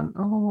 And this one,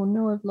 oh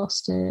no, I've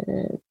lost it.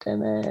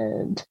 Damn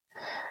it.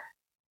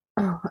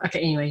 Oh, okay.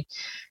 Anyway,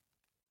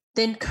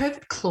 then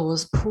COVID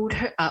clause pulled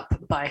her up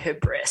by her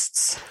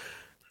breasts.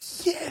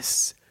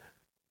 Yes.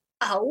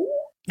 Ow.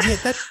 Yeah,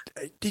 that...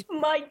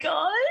 My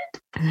God.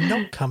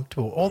 Not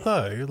comfortable.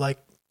 Although, like,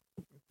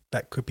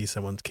 that could be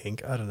someone's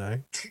kink. I don't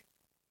know.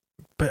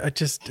 But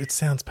it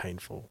sounds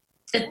painful.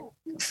 It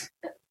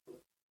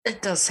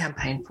does sound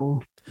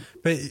painful.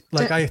 But,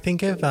 like, I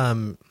think of,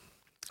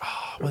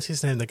 what's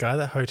his name? The guy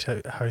that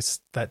hosts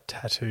that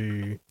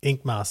tattoo,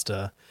 Ink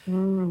Master.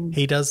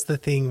 He does the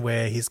thing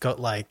where he's got,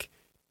 like,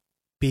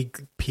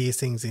 big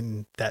piercings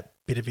in that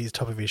bit of his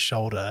top of his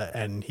shoulder,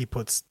 and he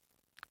puts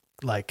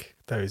like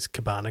those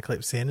cabana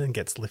clips in and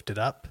gets lifted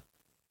up.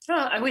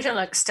 we don't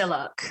like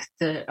Stellark,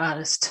 the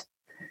artist.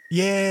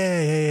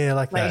 Yeah,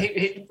 like that.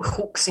 It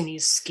hooks in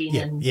his skin.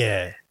 Yeah, and,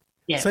 yeah.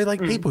 yeah. So like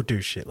people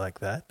do shit like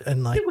that,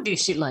 and like people do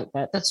shit like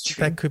that. That's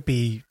true. that could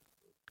be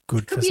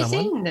good could for be someone.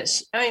 A thing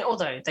that's,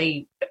 although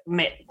they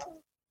met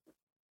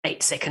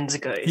 8 seconds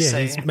ago. Yeah, so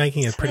he's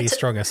making a pretty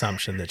strong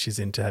assumption that she's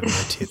into having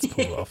her tits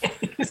pulled off.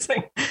 It's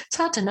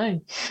hard to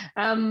know.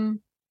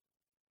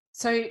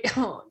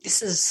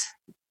 This is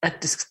a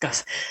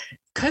discuss.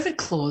 COVID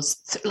clause,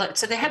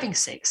 so they're having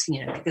sex,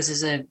 because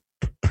there's a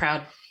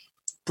proud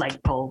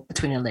flagpole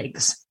between her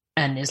legs,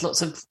 and there's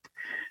lots of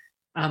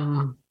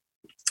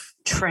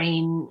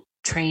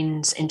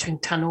trains entering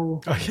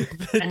tunnel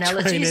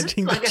analogies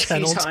like a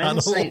few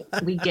times.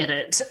 We get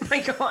it. Oh my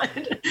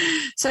God.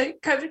 So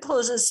COVID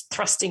clause is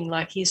thrusting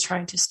like he's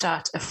trying to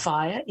start a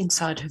fire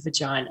inside her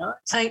vagina.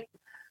 It's like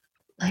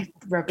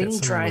rubbing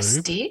dry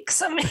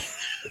sticks. I mean,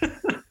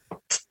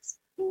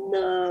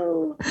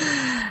 no.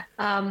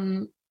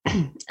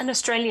 An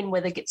Australian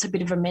weather gets a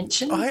bit of a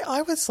mention.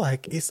 I was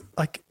like,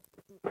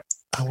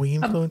 are we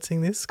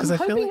influencing this? Because I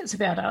feel like it's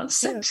about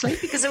us, actually,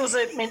 because there was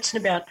a mention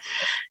about,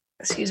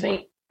 excuse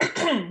me,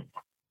 there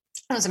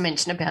was a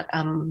mention about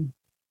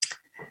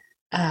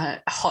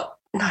not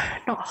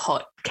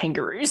hot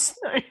kangaroos.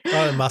 No.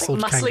 Oh,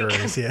 muscled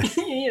kangaroos, yeah.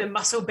 Yeah,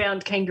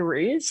 muscle-bound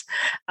kangaroos.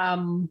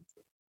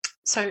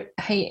 So,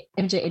 hey,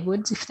 MJ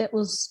Edwards, if that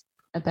was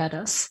about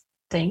us,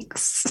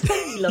 thanks.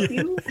 Love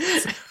you.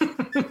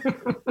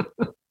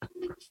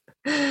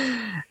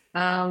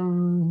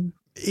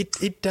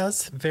 It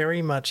does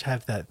very much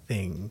have that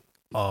thing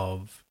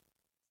of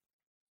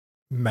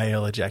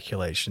male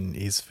ejaculation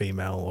is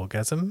female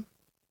orgasm.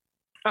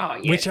 Oh,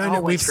 yeah. Which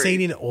we've seen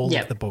in all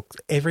of the books,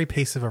 every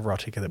piece of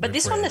erotica that we've read. But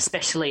this one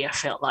especially, I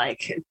felt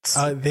like. It's...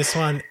 this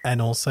one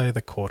and also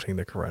the courting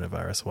the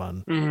coronavirus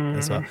one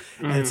as well.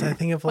 And it's a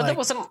thing of like...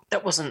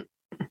 That wasn't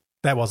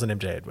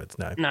MJ Edwards,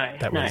 no. No,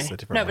 that was a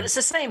different one. But it's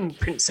the same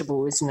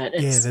principle, isn't it?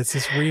 There's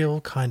this real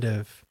kind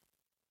of...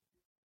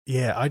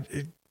 Yeah,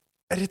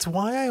 and it's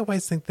why I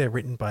always think they're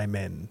written by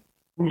men.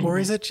 Or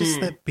is it just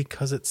that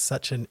because it's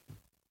such an...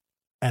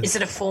 Is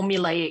it a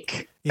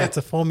formulaic... Yeah, it's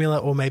a formula,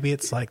 or maybe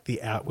it's like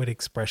the outward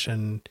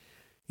expression.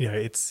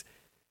 It's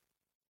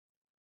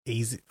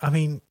easy. I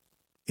mean,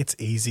 it's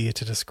easier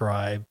to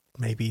describe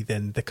maybe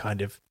than the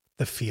kind of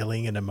the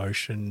feeling and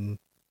emotion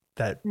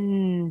that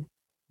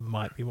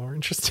might be more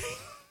interesting.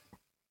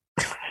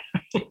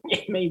 Yeah,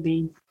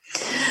 maybe.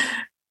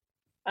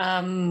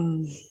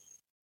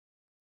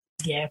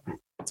 Yeah.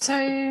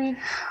 So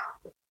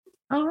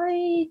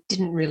I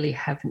didn't really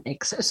have an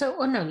exit. So,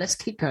 let's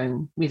keep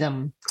going with I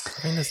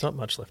mean, there's not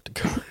much left to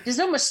go. There's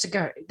not much to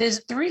go. There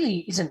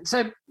really isn't.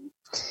 So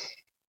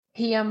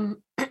he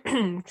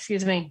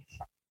excuse me.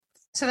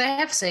 So they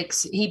have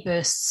sex. He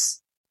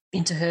bursts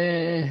into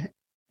her,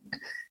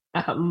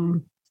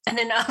 and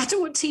then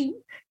afterwards he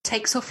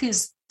takes off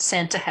his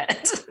Santa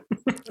hat.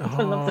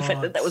 I love the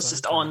fact that was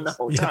just on the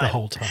whole time. Yeah, the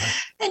whole time.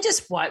 And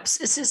just wipes.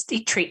 It's just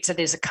he treats it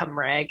as a cum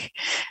rag,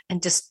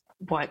 and just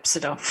wipes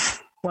it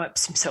off.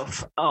 Wipes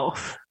himself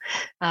off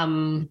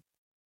from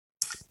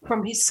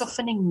his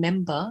softening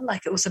member,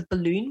 like it was a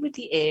balloon with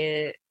the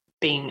air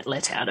being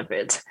let out of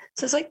it.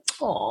 So it's like,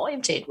 oh,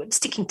 MJ Edwards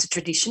sticking to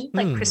tradition,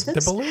 like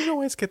Christmas. The balloon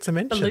always gets a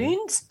mention.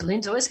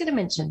 Balloons always get a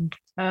mention.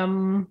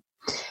 And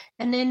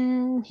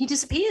then he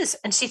disappears,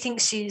 and she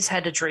thinks she's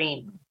had a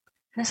dream.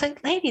 And it's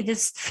like, lady,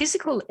 there's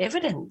physical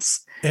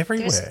evidence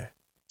everywhere.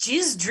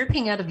 There's jizz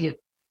dripping out of your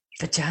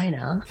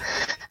vagina.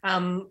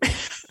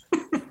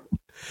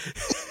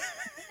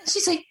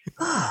 She's like,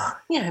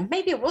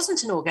 maybe it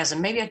wasn't an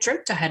orgasm. Maybe I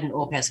dreamt I had an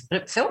orgasm,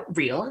 but it felt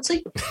real. It's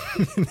like...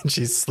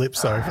 She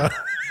slips over.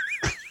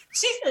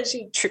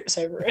 She trips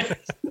over it.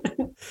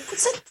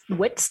 What's that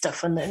wet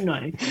stuff on there?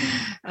 No.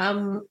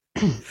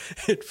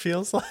 It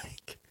feels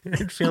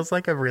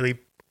like a really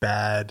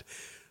bad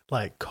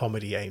like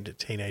comedy aimed at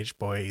teenage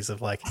boys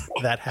of like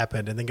that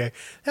happened and then go,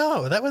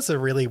 oh, that was a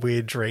really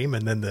weird dream,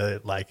 and then the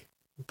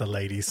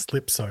lady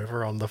slips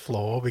over on the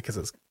floor because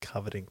it's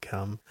covered in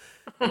cum.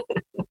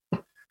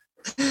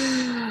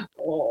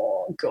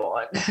 Oh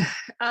God.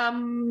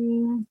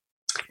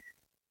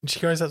 She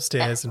goes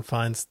upstairs and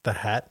finds the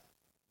hat.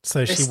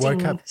 So she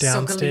woke up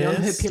downstairs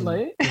on her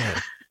pillow.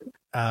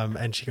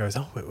 And she goes,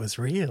 oh, it was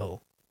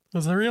real. It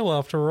was real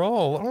after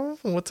all.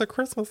 Oh, it's a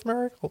Christmas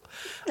miracle.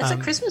 It's a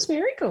Christmas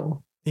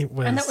miracle. It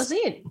was, and that was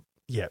it.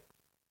 Yep.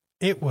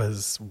 It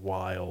was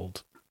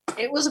wild.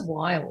 It was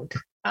wild.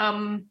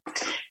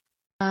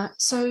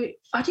 So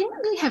I didn't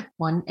really have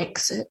one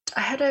excerpt.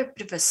 I had a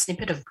bit of a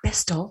snippet of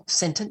best of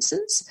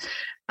sentences.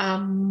 I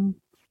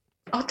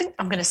think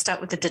I'm going to start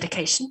with the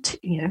dedication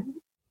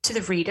to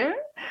the reader.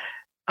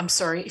 I'm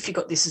sorry if you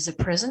got this as a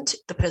present.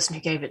 The person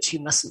who gave it to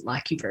you mustn't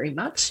like you very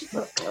much.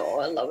 Oh,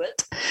 I love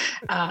it.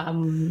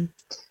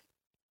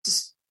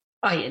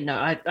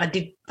 I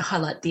did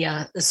highlight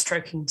the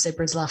stroking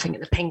zebras laughing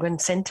at the penguin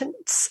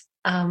sentence.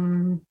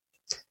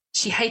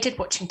 She hated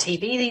watching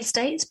TV these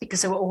days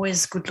because there were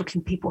always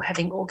good-looking people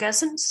having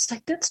orgasms. It's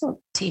like, that's not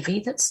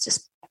TV. That's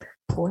just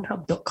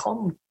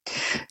Pornhub.com.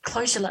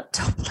 Close your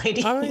laptop,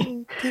 lady. I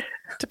mean, it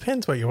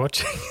depends what you're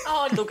watching.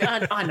 Oh, look,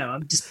 I know.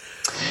 I'm just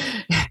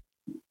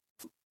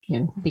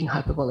being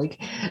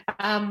hyperbolic.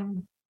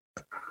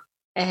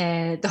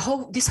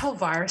 This whole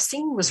virus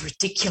thing was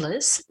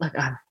ridiculous. Like,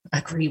 I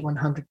agree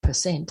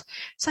 100%.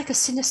 It's like a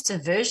sinister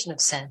version of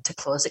Santa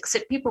Claus,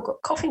 except people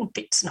got coughing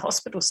fits and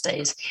hospital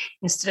stays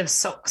instead of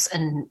socks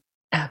and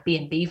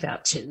B&B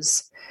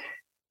vouchers.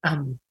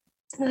 They're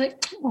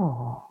like,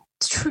 oh,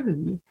 it's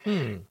true.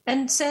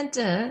 And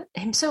Santa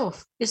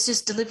himself has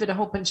just delivered a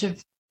whole bunch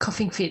of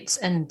coughing fits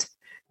and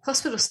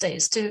hospital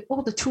stays to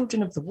all the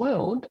children of the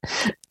world.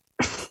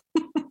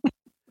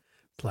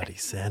 Bloody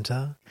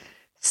Santa.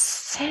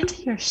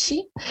 Santa, you're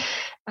shit.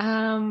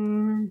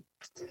 And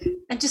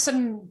just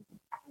some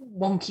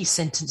wonky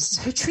sentences.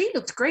 Her tree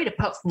looked great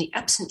apart from the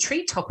absent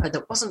tree topper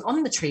that wasn't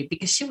on the tree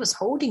because she was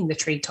holding the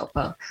tree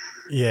topper.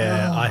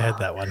 Yeah, I had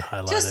that one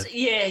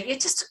highlighted.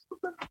 Just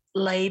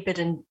laboured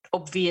and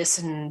obvious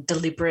and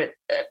deliberate.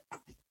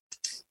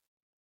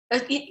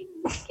 You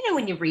know,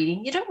 when you're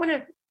reading, you don't want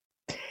to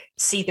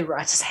see the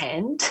writer's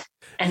hand.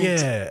 And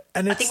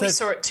and I think we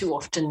saw it too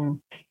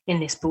often in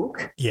this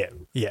book. Yeah,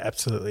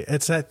 absolutely.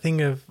 It's that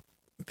thing of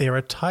there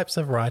are types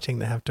of writing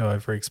that have to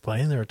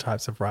over-explain. There are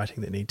types of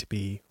writing that need to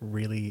be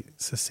really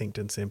succinct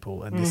and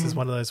simple. And this is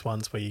one of those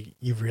ones where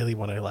you really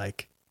want to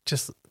like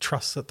just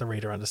trust that the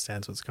reader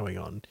understands what's going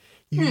on.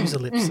 Use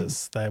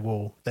ellipsis. They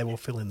will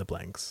fill in the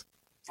blanks.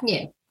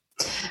 Yeah.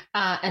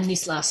 And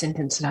this last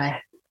sentence that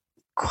I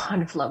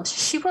kind of loved.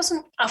 She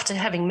wasn't, after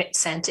having met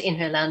Santa in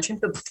her lounge room,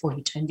 but before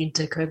he turned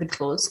into COVID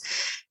Claus,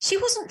 she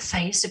wasn't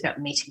fazed about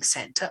meeting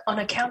Santa on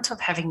account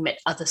of having met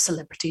other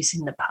celebrities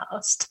in the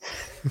past.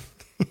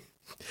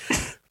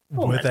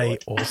 Were they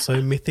also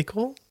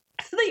mythical?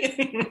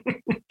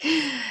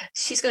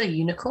 She's got a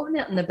unicorn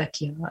out in the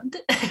backyard.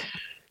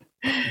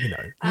 You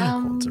know,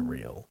 unicorns are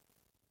real.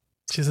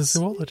 She's a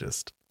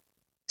zoologist.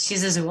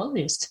 She's a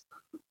zoologist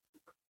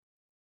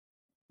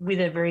with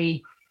a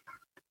very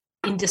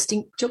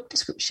indistinct job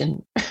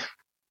description.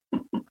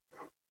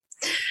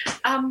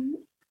 I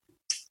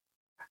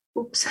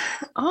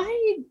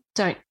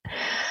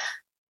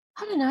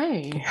don't know.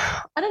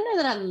 I don't know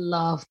that I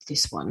loved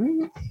this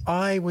one.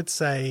 I would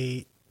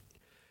say,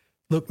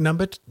 look,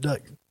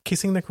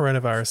 Kissing the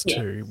Coronavirus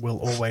 2 will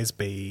always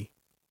be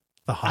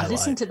the highlight. I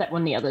listened to that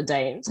one the other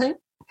day. So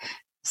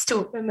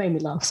still, it made me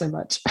laugh so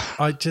much.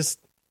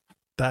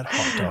 That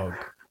hot dog.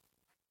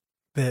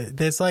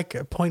 There's like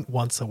a point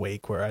once a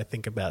week where I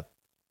think about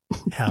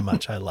how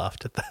much I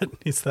laughed at that.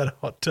 Is that a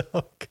hot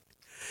dog?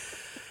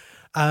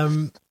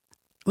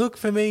 Look,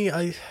 for me,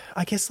 I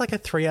guess like a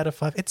 3 out of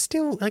 5. It's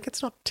still like,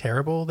 it's not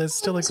terrible. There's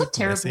still a good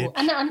message.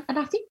 And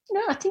I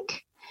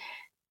think,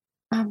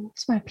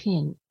 it's my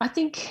opinion. I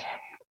think,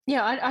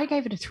 I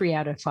gave it a 3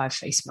 out of 5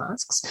 face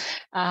masks.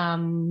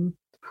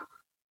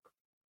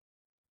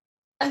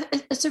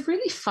 It's a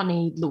really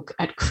funny look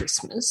at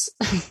Christmas.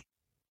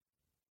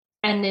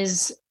 And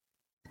there's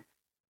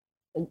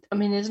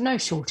no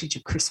shortage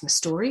of Christmas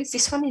stories.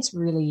 This one is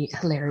really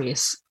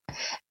hilarious.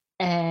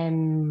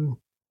 I'm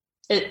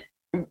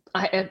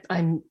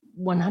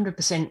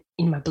 100%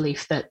 in my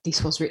belief that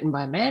this was written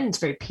by a man. It's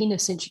very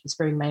penis-centric. It's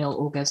very male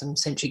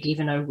orgasm-centric,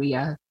 even though we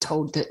are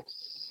told that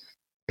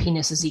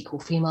penises equal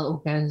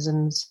female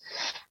orgasms.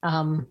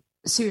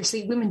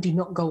 Seriously, women do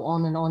not go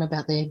on and on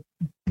about their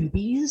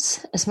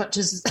boobies as much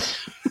as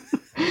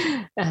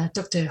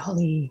Dr.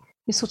 Holly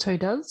Mistletoe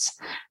does.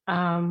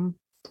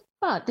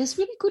 But there's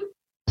really good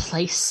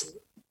place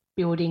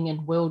building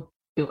and world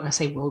building. I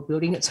say world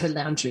building, it's her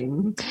lounge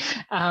room.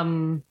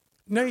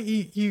 No,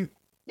 you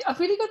I've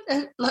really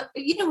got,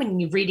 when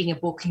you're reading a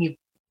book and you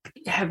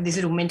have this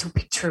little mental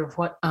picture of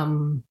what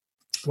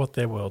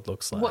their world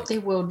looks like. What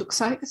their world looks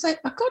like. It's like,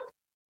 I've got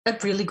a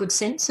really good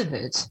sense of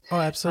it. Oh,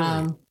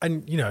 absolutely.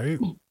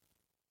 And,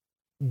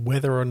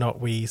 whether or not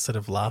we sort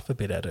of laugh a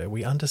bit at her,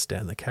 we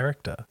understand the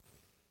character.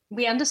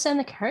 We understand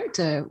the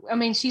character. I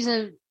mean, she's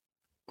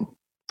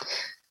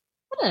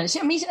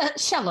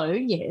shallow,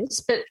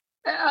 yes, but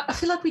I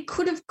feel like we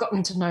could have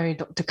gotten to know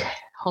Dr.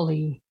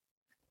 Holly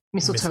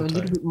Mistletoe a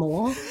little bit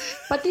more.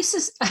 But this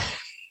is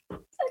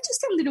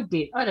just a little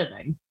bit. I don't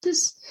know.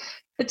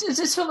 It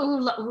just felt a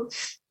little.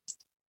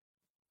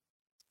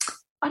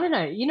 I don't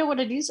know. You know what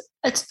it is?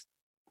 It's.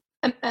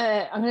 I'm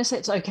going to say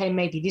it's okay.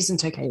 Maybe it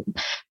isn't okay.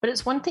 But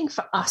it's one thing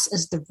for us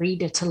as the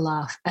reader to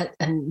laugh at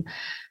an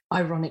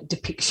ironic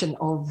depiction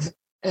of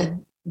a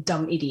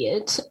dumb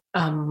idiot.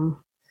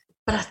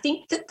 But I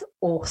think that the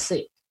author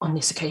on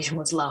this occasion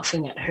was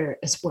laughing at her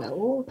as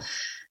well.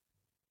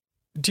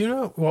 Do you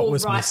know what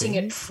was missing? Or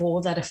writing it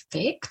for that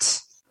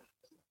effect.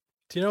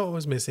 Do you know what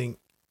was missing?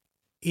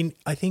 In,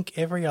 I think,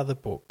 every other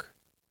book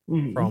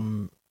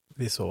from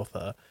this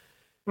author,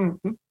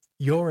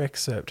 your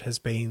excerpt has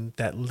been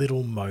that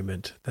little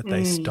moment that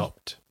they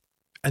stopped.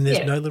 And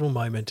there's no little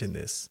moment in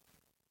this.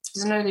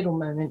 There's no little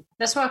moment.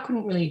 That's why I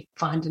couldn't really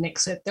find an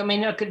excerpt. I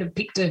mean, I could have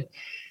picked a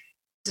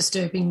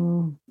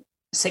disturbing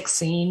sex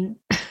scene.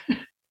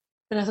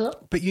 But I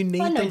thought, but you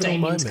need the little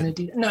moment. Gonna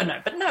do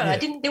that. No, I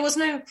didn't. There was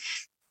no.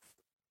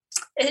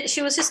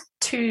 She was just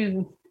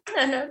too.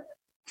 No,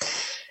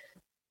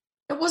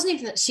 it wasn't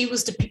even that she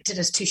was depicted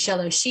as too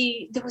shallow.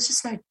 There was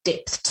just no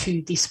depth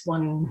to this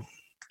one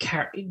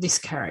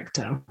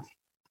character.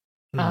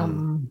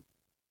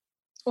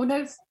 Or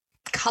no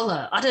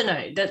color. I don't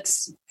know.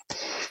 That's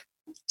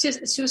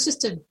just. She was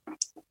just a.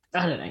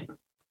 I don't know.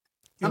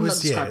 There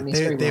was something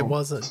missing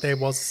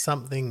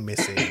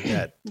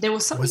that there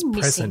was something present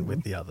missing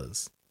with the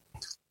others.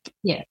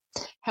 Yeah.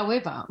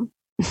 However,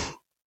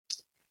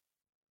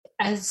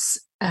 as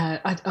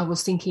I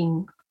was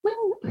thinking,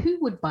 who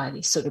would buy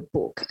this sort of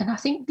book? And I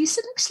think this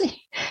is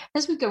actually,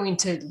 as we go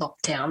into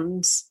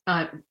lockdowns,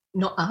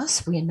 not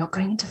us, we are not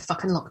going into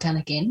fucking lockdown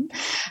again.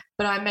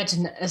 But I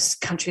imagine as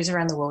countries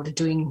around the world are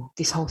doing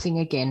this whole thing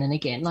again and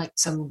again, like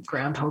some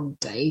Groundhog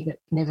Day that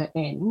never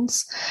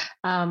ends.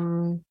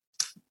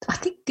 I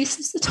think this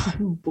is the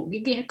time book.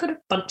 If you've got a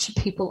bunch of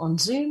people on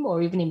Zoom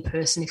or even in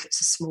person, if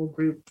it's a small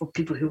group of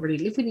people who really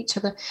live with each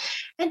other,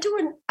 and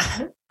do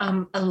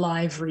a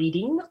live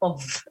reading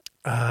of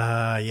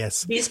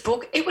this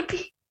book, it would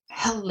be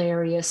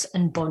hilarious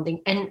and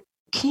bonding. And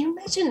can you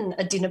imagine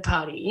a dinner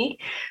party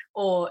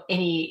or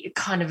any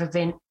kind of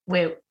event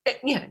where,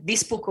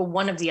 this book or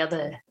one of the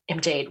other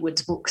MJ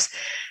Edwards books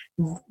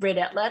read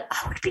out loud?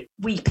 I would be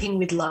weeping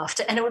with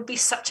laughter, and it would be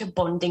such a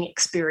bonding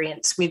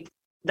experience with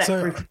that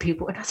group of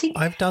people. And I think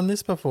I've done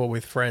this before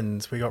with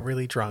friends. We got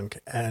really drunk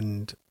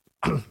and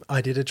I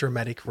did a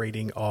dramatic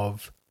reading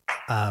of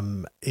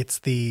it's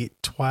the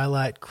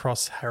Twilight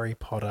cross Harry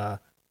Potter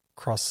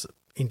cross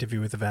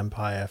Interview with the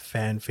Vampire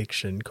fan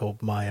fiction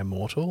called My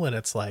Immortal, and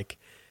it's like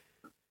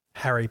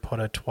Harry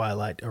Potter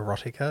Twilight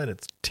erotica, and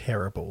it's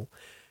terrible.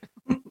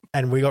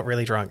 And we got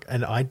really drunk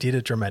and I did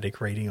a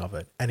dramatic reading of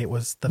it, and it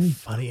was the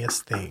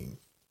funniest thing.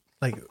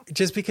 Like,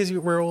 just because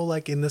we're all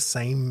like in the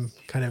same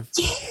kind of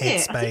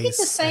headspace. I think it's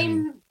the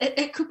same.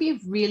 It could be a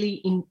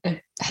really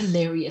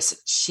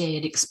hilarious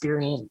shared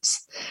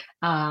experience.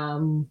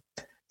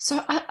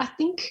 So I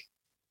think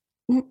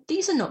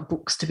these are not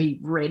books to be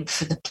read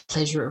for the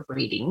pleasure of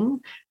reading,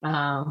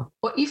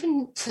 or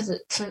even for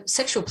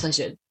sexual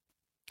pleasure.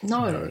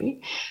 No.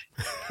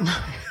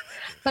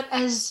 But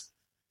as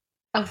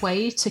a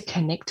way to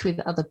connect with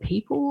other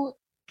people,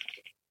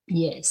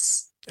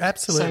 yes.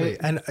 Absolutely.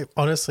 And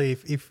honestly,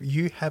 if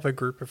you have a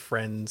group of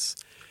friends,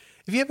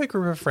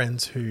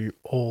 who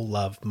all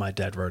love My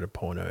Dad Wrote a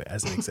Porno,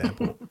 as an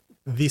example,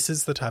 this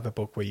is the type of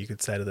book where you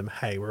could say to them,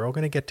 hey, we're all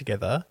going to get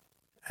together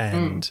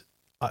and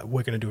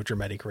we're going to do a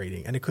dramatic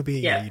reading. And it could be,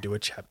 you do a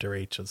chapter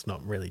each. It's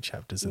not really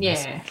chapters in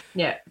this.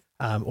 Yeah.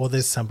 Or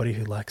there's somebody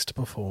who likes to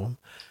perform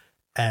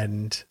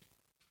and...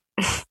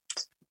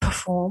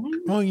 Perform?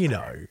 Well, you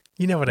know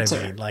what I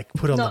mean. Like,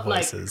 put on the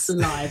voices.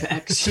 Like live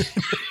action.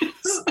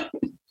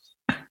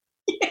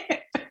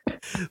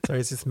 So I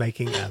was just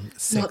making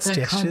sex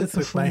gestures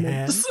with my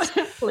hands.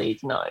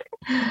 Please, no.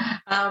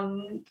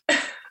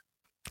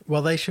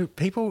 Well,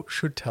 people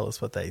should tell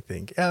us what they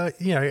think.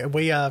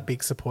 We are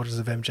big supporters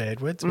of MJ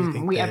Edwards. We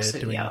think they're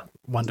doing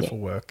wonderful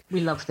work.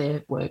 We love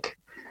their work.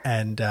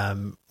 And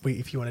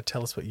if you want to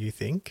tell us what you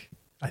think,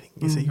 I think,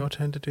 is it your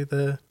turn to do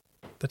the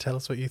tell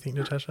us what you think,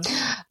 Natasha?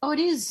 Oh, it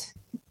is.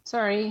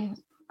 Sorry.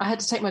 I had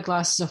to take my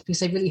glasses off because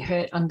they really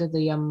hurt under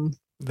the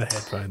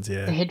headphones,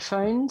 yeah. The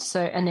headphones.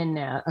 So, and then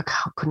now I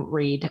couldn't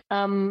read.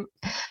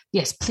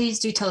 Yes, please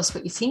do tell us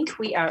what you think.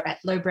 We are at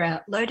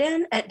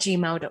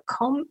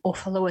lowbrowlowdown@gmail.com, or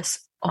follow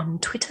us on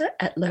Twitter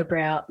at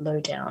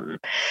lowbrowlowdown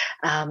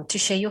to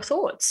share your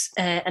thoughts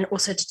and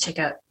also to check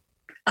out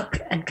up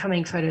and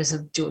coming photos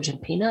of George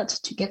and Peanut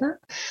together.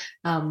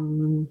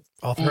 I'll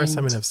throw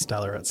some in of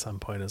Stella at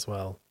some point as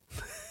well.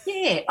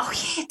 Yeah. Oh,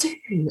 yeah, do.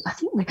 I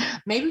think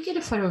maybe we get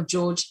a photo of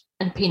George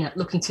and Peanut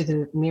looking through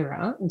the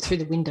mirror, through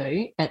the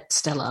window at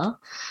Stella,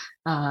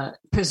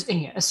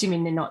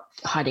 assuming they're not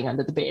hiding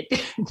under the bed,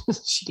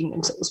 shitting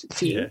themselves with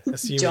fear. Yeah,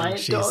 assuming giant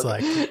she's dog.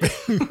 like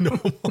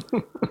normal.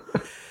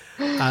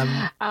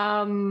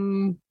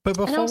 But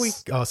before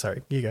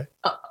sorry, you go.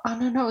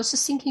 No, I was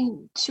just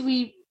thinking, should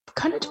we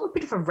kind of do a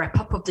bit of a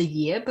wrap-up of the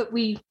year, but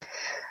we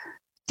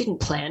didn't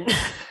plan.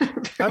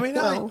 I mean,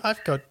 well.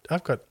 I've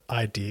got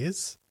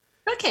ideas.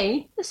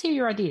 Okay, let's hear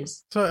your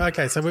ideas. So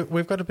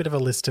we've got a bit of a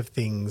list of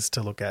things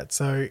to look at.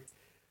 So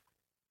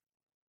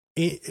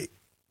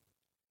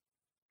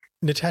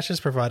Natasha's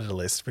provided a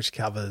list which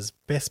covers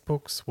best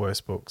books,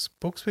 worst books,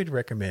 books we'd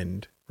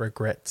recommend,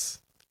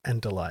 regrets,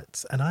 and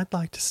delights. And I'd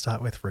like to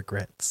start with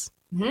regrets.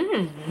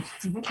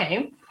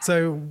 Okay.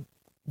 So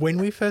when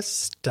we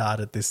first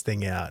started this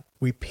thing out,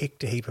 we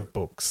picked a heap of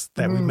books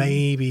that we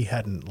maybe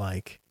hadn't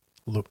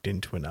looked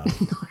into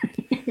enough.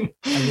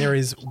 And there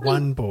is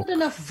one book. Not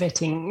enough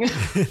vetting.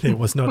 There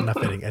was not enough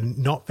vetting. And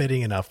not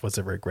vetting enough was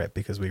a regret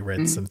because we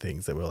read some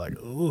things that were like,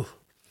 ooh.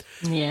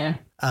 Yeah.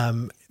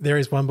 There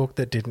is one book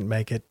that didn't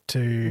make it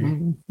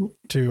to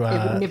it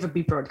would never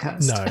be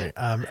broadcast. No.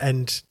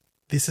 And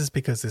this is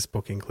because this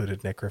book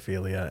included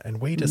necrophilia, and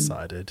we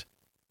decided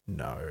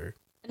no.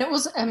 And it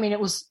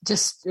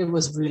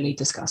was really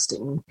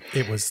disgusting.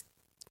 It was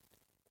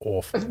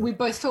awful. We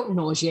both felt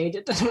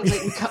nauseated.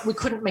 Like we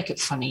couldn't make it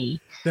funny.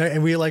 No,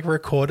 and we like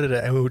recorded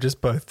it and we were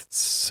just both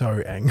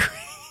so angry.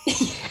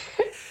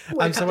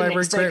 So I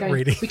regret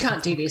reading. We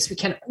can't do this. We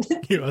can't.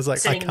 I was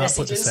like, I can't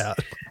put this out.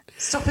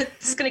 Stop it.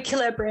 This is going to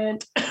kill our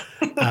brand.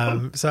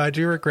 So I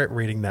do regret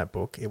reading that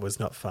book. It was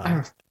not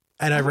fun.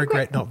 And I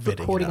regret not vetting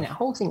recording that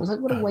whole thing. It was like,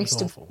 what a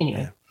waste of...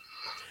 Anyway.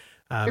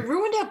 Yeah. It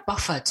ruined our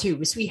buffer too,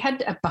 because we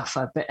had a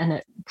buffer,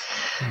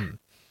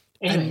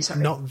 Anyway, sorry.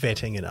 Not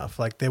vetting enough.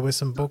 Like there were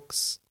some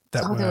books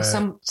that were... There were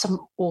some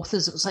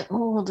authors that was like,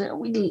 are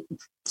we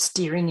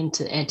steering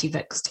into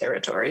anti-vax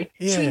territory?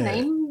 Yeah. Should we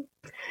name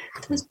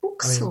those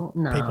books?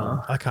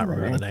 People, I can't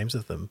remember the names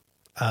of them.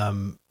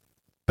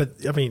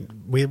 But, I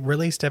mean, we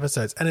released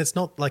episodes, and it's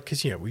not like,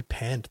 because, we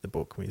panned the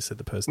book when you said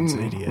the person's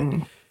an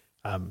idiot,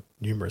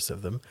 numerous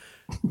of them.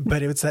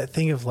 But it was that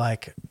thing of,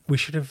 like, we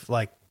should have,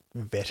 like,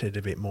 vetted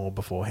a bit more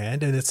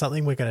beforehand, and it's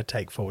something we're going to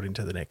take forward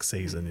into the next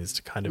season is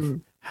to kind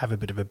of have a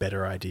bit of a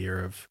better idea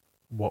of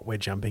what we're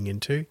jumping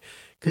into.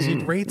 Because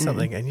you'd read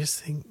something and you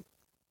just think,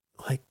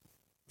 like,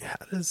 how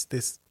does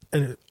this...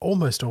 And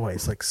almost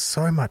always, like,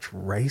 so much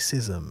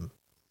racism.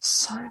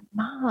 So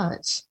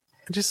much.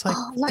 Just like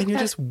and you're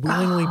just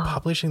willingly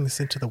publishing this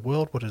into the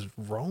world. What is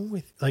wrong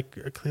with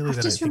clearly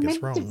they don't think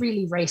it's wrong. The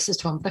really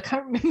racist one, but I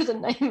can't remember the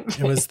name of it.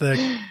 It was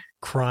the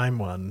crime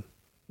one.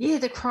 Yeah,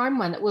 the crime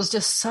one that was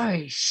just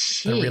so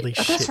shit. A really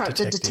that's right.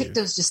 The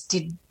detectives just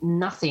did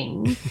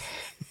nothing.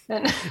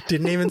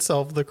 Didn't even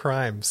solve the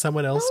crime.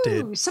 Someone else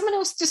did. Someone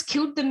else just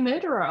killed the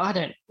murderer. I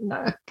don't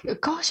know.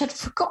 Gosh, I'd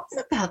forgotten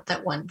about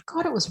that one.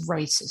 God, it was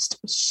racist. It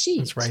was shit.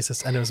 It was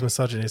racist and it was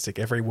misogynistic.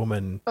 Every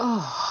woman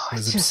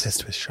was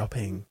obsessed with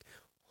shopping.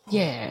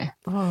 Yeah.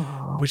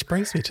 Oh. Which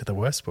brings me to the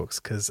worst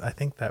books, because I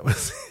think that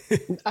was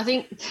I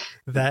think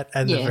that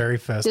and the very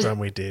first one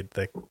we did,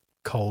 the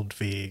Cold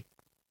V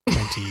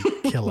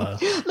 20 Killer.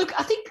 Look,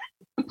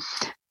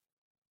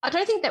 I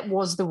don't think that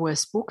was the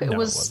worst book. It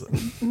was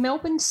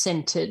Melbourne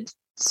centered,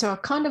 so I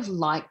kind of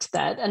liked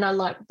that, and I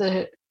liked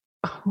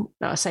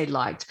I say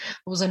liked.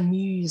 I was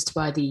amused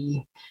by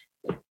the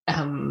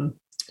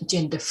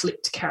gender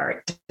flipped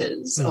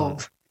characters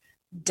of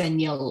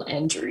Danielle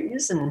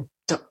Andrews and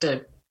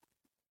Dr.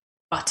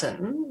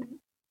 Button.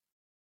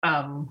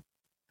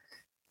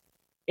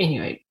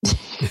 Anyway,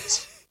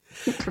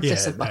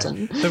 Professor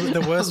Button.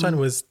 The worst one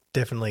was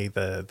definitely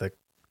the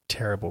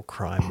terrible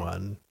crime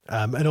one,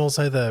 and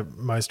also the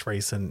most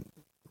recent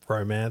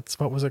romance.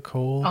 What was it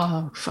called?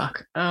 Oh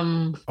fuck!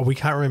 We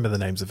can't remember the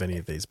names of any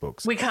of these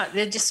books. We can't.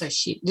 They're just so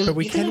shit. But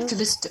we have to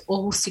listen to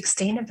all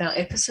 16 of our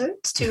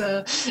episodes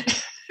to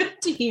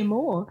to hear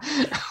more.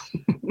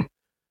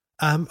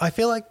 I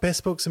feel like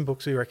best books and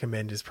books we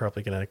recommend is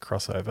probably going to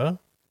cross over.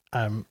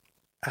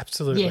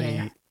 Absolutely.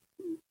 Yeah.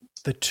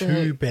 The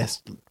two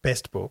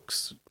best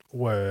books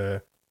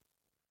were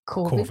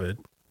Corvid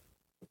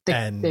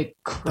and the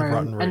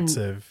Rotten Roots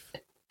of,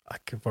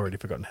 I've already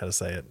forgotten how to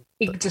say it.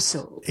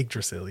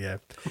 Yggdrasil, yeah.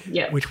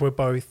 Yeah. Which were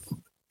both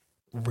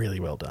really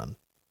well done.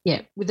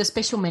 Yeah, with a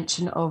special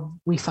mention of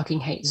We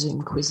Fucking Hate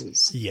Zoom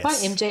Quizzes by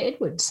MJ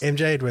Edwards.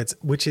 MJ Edwards,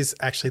 which is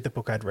actually the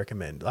book I'd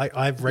recommend.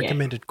 I've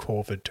recommended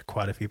Corvid to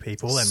quite a few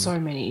people. And so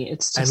many.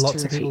 It's just and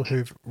lots of people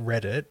who've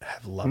read it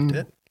have loved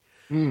it.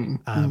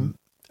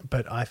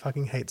 But I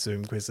Fucking Hate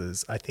Zoom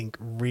Quizzes, I think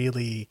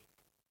really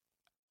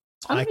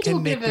I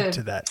connected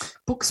to that.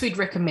 Books we'd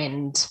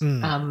recommend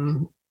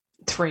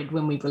thread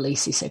when we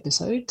release this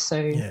episode.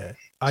 So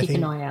keep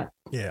an eye out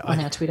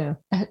on our Twitter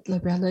at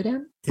Lowbrow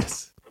Lowdown.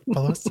 Yes.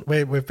 Follow us.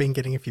 We've been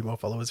getting a few more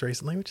followers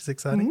recently, which is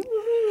exciting.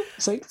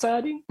 So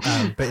exciting.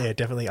 But yeah,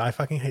 definitely I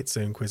Fucking Hate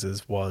Zoom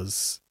Quizzes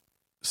was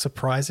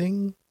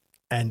surprising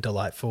and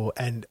delightful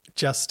and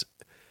just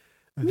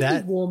really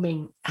that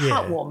warming,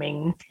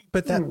 heartwarming.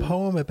 But that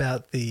poem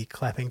about the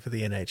clapping for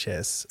the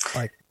NHS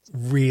like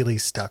really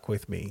stuck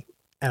with me.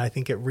 And I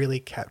think it really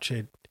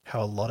captured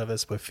how a lot of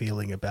us were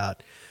feeling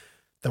about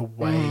the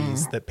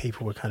ways that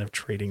people were kind of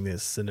treating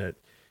this, and it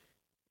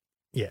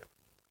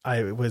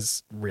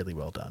was really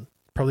well done.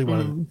 Probably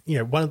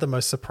one of the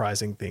most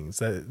surprising things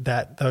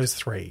that those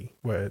three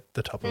were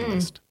the top of the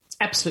list.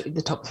 Absolutely,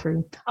 the top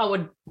three.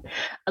 I've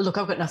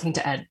got nothing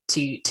to add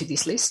to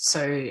this list.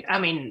 So I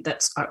mean,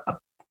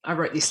 I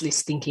wrote this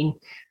list thinking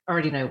I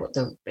already know what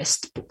the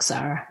best books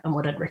are and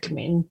what I'd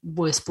recommend.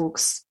 Worst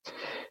books,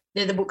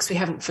 they're the books we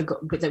haven't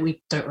forgotten, but that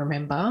we don't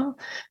remember.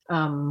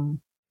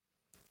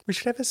 We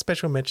should have a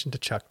special mention to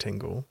Chuck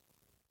Tingle.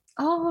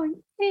 Oh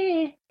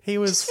yeah, he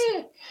was.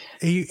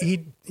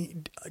 He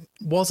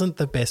wasn't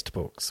the best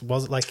books.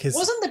 Wasn't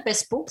the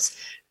best books,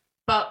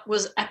 but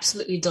was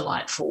absolutely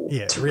delightful.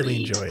 Yeah, to really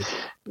read. enjoyed.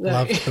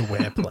 Loved the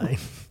Wereplane.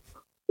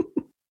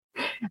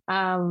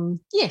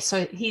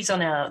 So he's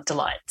on our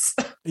delights.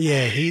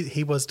 Yeah,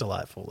 he was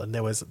delightful, and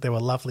there were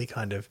lovely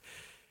kind of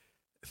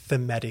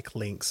thematic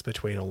links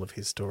between all of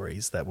his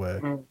stories that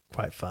were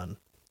quite fun.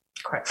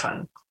 Quite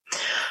fun.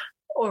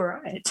 All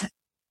right.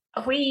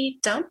 Are we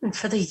done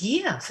for the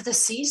year, for the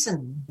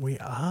season? We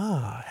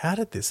are. How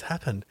did this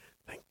happen?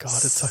 Thank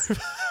God it's over.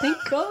 Thank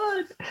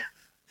God.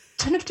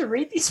 Don't have to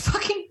read these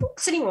fucking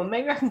books anymore.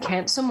 Maybe I can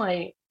cancel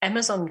my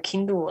Amazon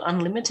Kindle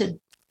Unlimited.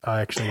 Oh,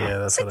 actually, yeah,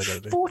 that's It's what I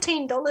like got to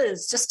do.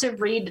 $14 just to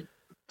read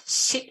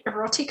shit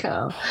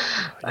erotica.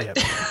 Yep.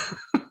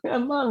 A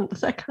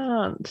month. I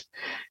can't.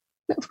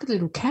 I've got a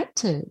little cat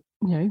to,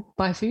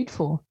 buy food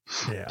for.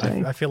 Yeah,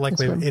 So, I feel like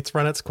that's fun. it's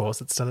run its course.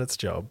 It's done its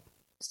job.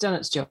 It's done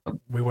its job.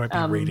 We won't be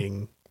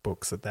reading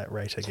books at that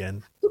rate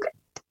again.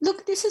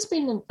 Look, this has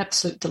been an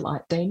absolute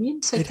delight,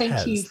 Damien. So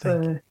thank you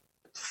for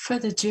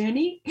the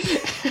journey.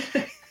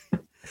 It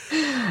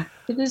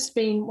has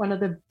been one of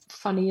the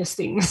funniest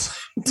things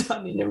I've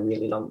done in a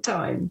really long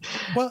time.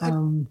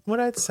 Well, what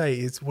I'd say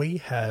is we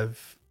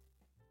have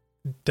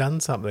done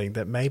something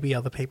that maybe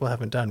other people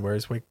haven't done,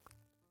 whereas we,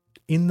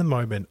 in the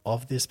moment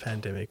of this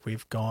pandemic,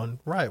 we've gone,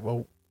 right,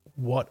 well,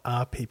 what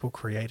are people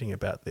creating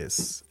about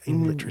this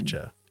in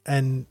literature?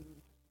 And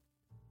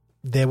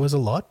there was a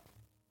lot.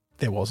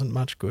 There wasn't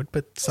much good,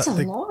 but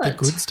the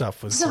good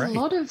stuff was There's great. a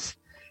lot of...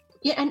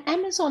 Yeah, and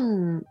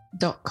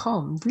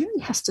Amazon.com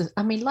really has to...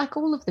 I mean, like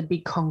all of the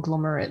big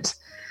conglomerate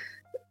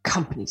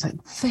companies like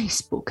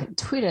Facebook and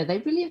Twitter, they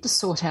really have to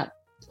sort out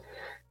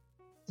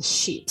the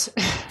shit.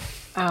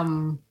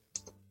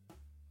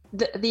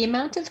 The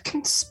amount of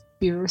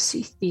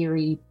conspiracy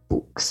theory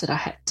books that I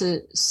had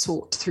to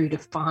sort through to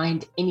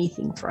find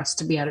anything for us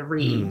to be able to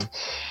read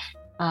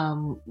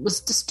was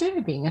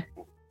disturbing.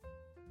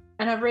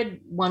 And I read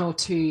one or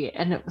two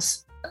and it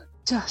was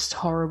just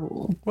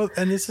horrible. Well,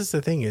 and this is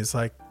the thing is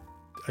like,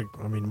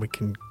 I mean,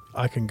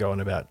 I can go on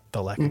about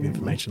the lack of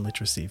information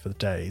literacy for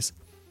days.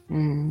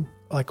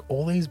 Like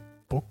all these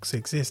books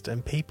exist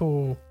and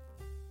people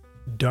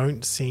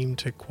don't seem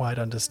to quite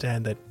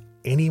understand that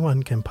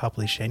anyone can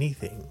publish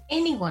anything.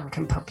 Anyone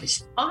can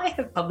publish. I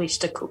have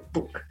published a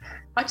cookbook.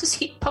 I just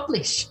hit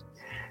publish.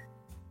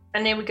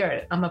 And there we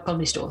go. I'm a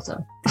published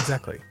author.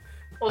 Exactly.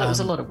 Well, it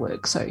was a lot of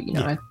work, so,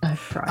 I have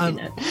pride in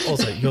it.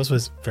 Also, yours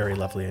was very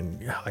lovely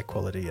and high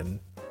quality and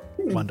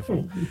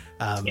wonderful.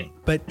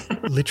 But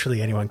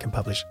literally anyone can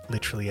publish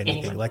literally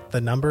anything. Anyone. Like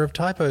the number of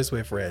typos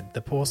we've read,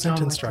 the poor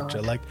sentence structure.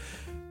 God. Like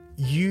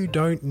you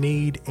don't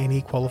need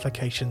any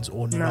qualifications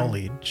or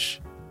knowledge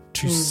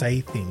to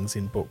say things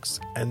in books.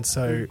 And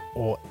so,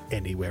 or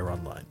anywhere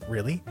online,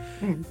 really.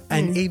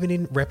 And even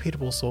in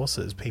reputable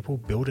sources, people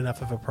build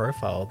enough of a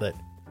profile that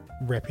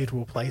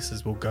reputable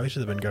places will go to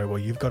them and go, well,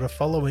 you've got a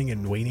following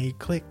and we need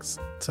clicks.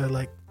 So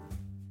like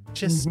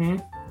just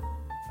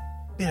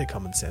bit of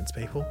common sense,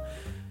 people.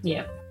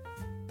 Yeah.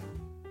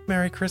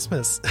 Merry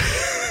Christmas.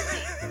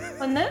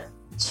 On that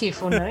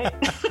cheerful note.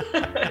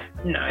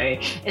 No,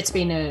 it's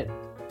been a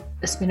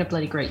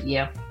bloody great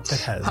year. It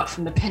has. Apart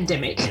from the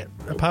pandemic. Yeah,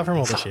 apart from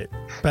all the shit.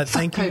 But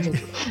thank you.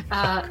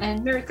 COVID.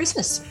 And Merry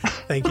Christmas.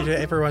 Thank you to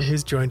everyone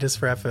who's joined us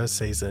for our first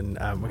season.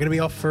 We're going to be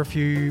off for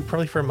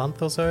probably for a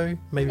month or so,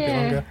 maybe a bit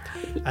longer.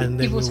 And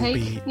then we'll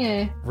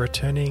be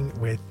returning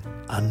with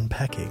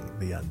Unpacking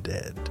the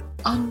Undead.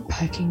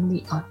 Unpacking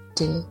the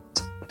Undead.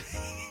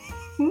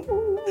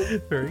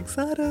 Very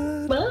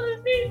excited. Bye.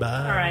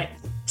 Bye. All right.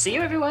 See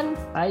you, everyone.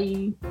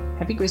 Bye.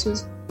 Happy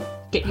Christmas.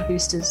 Get your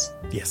boosters.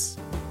 Yes.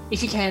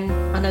 If you can.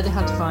 I know they're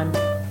hard to find.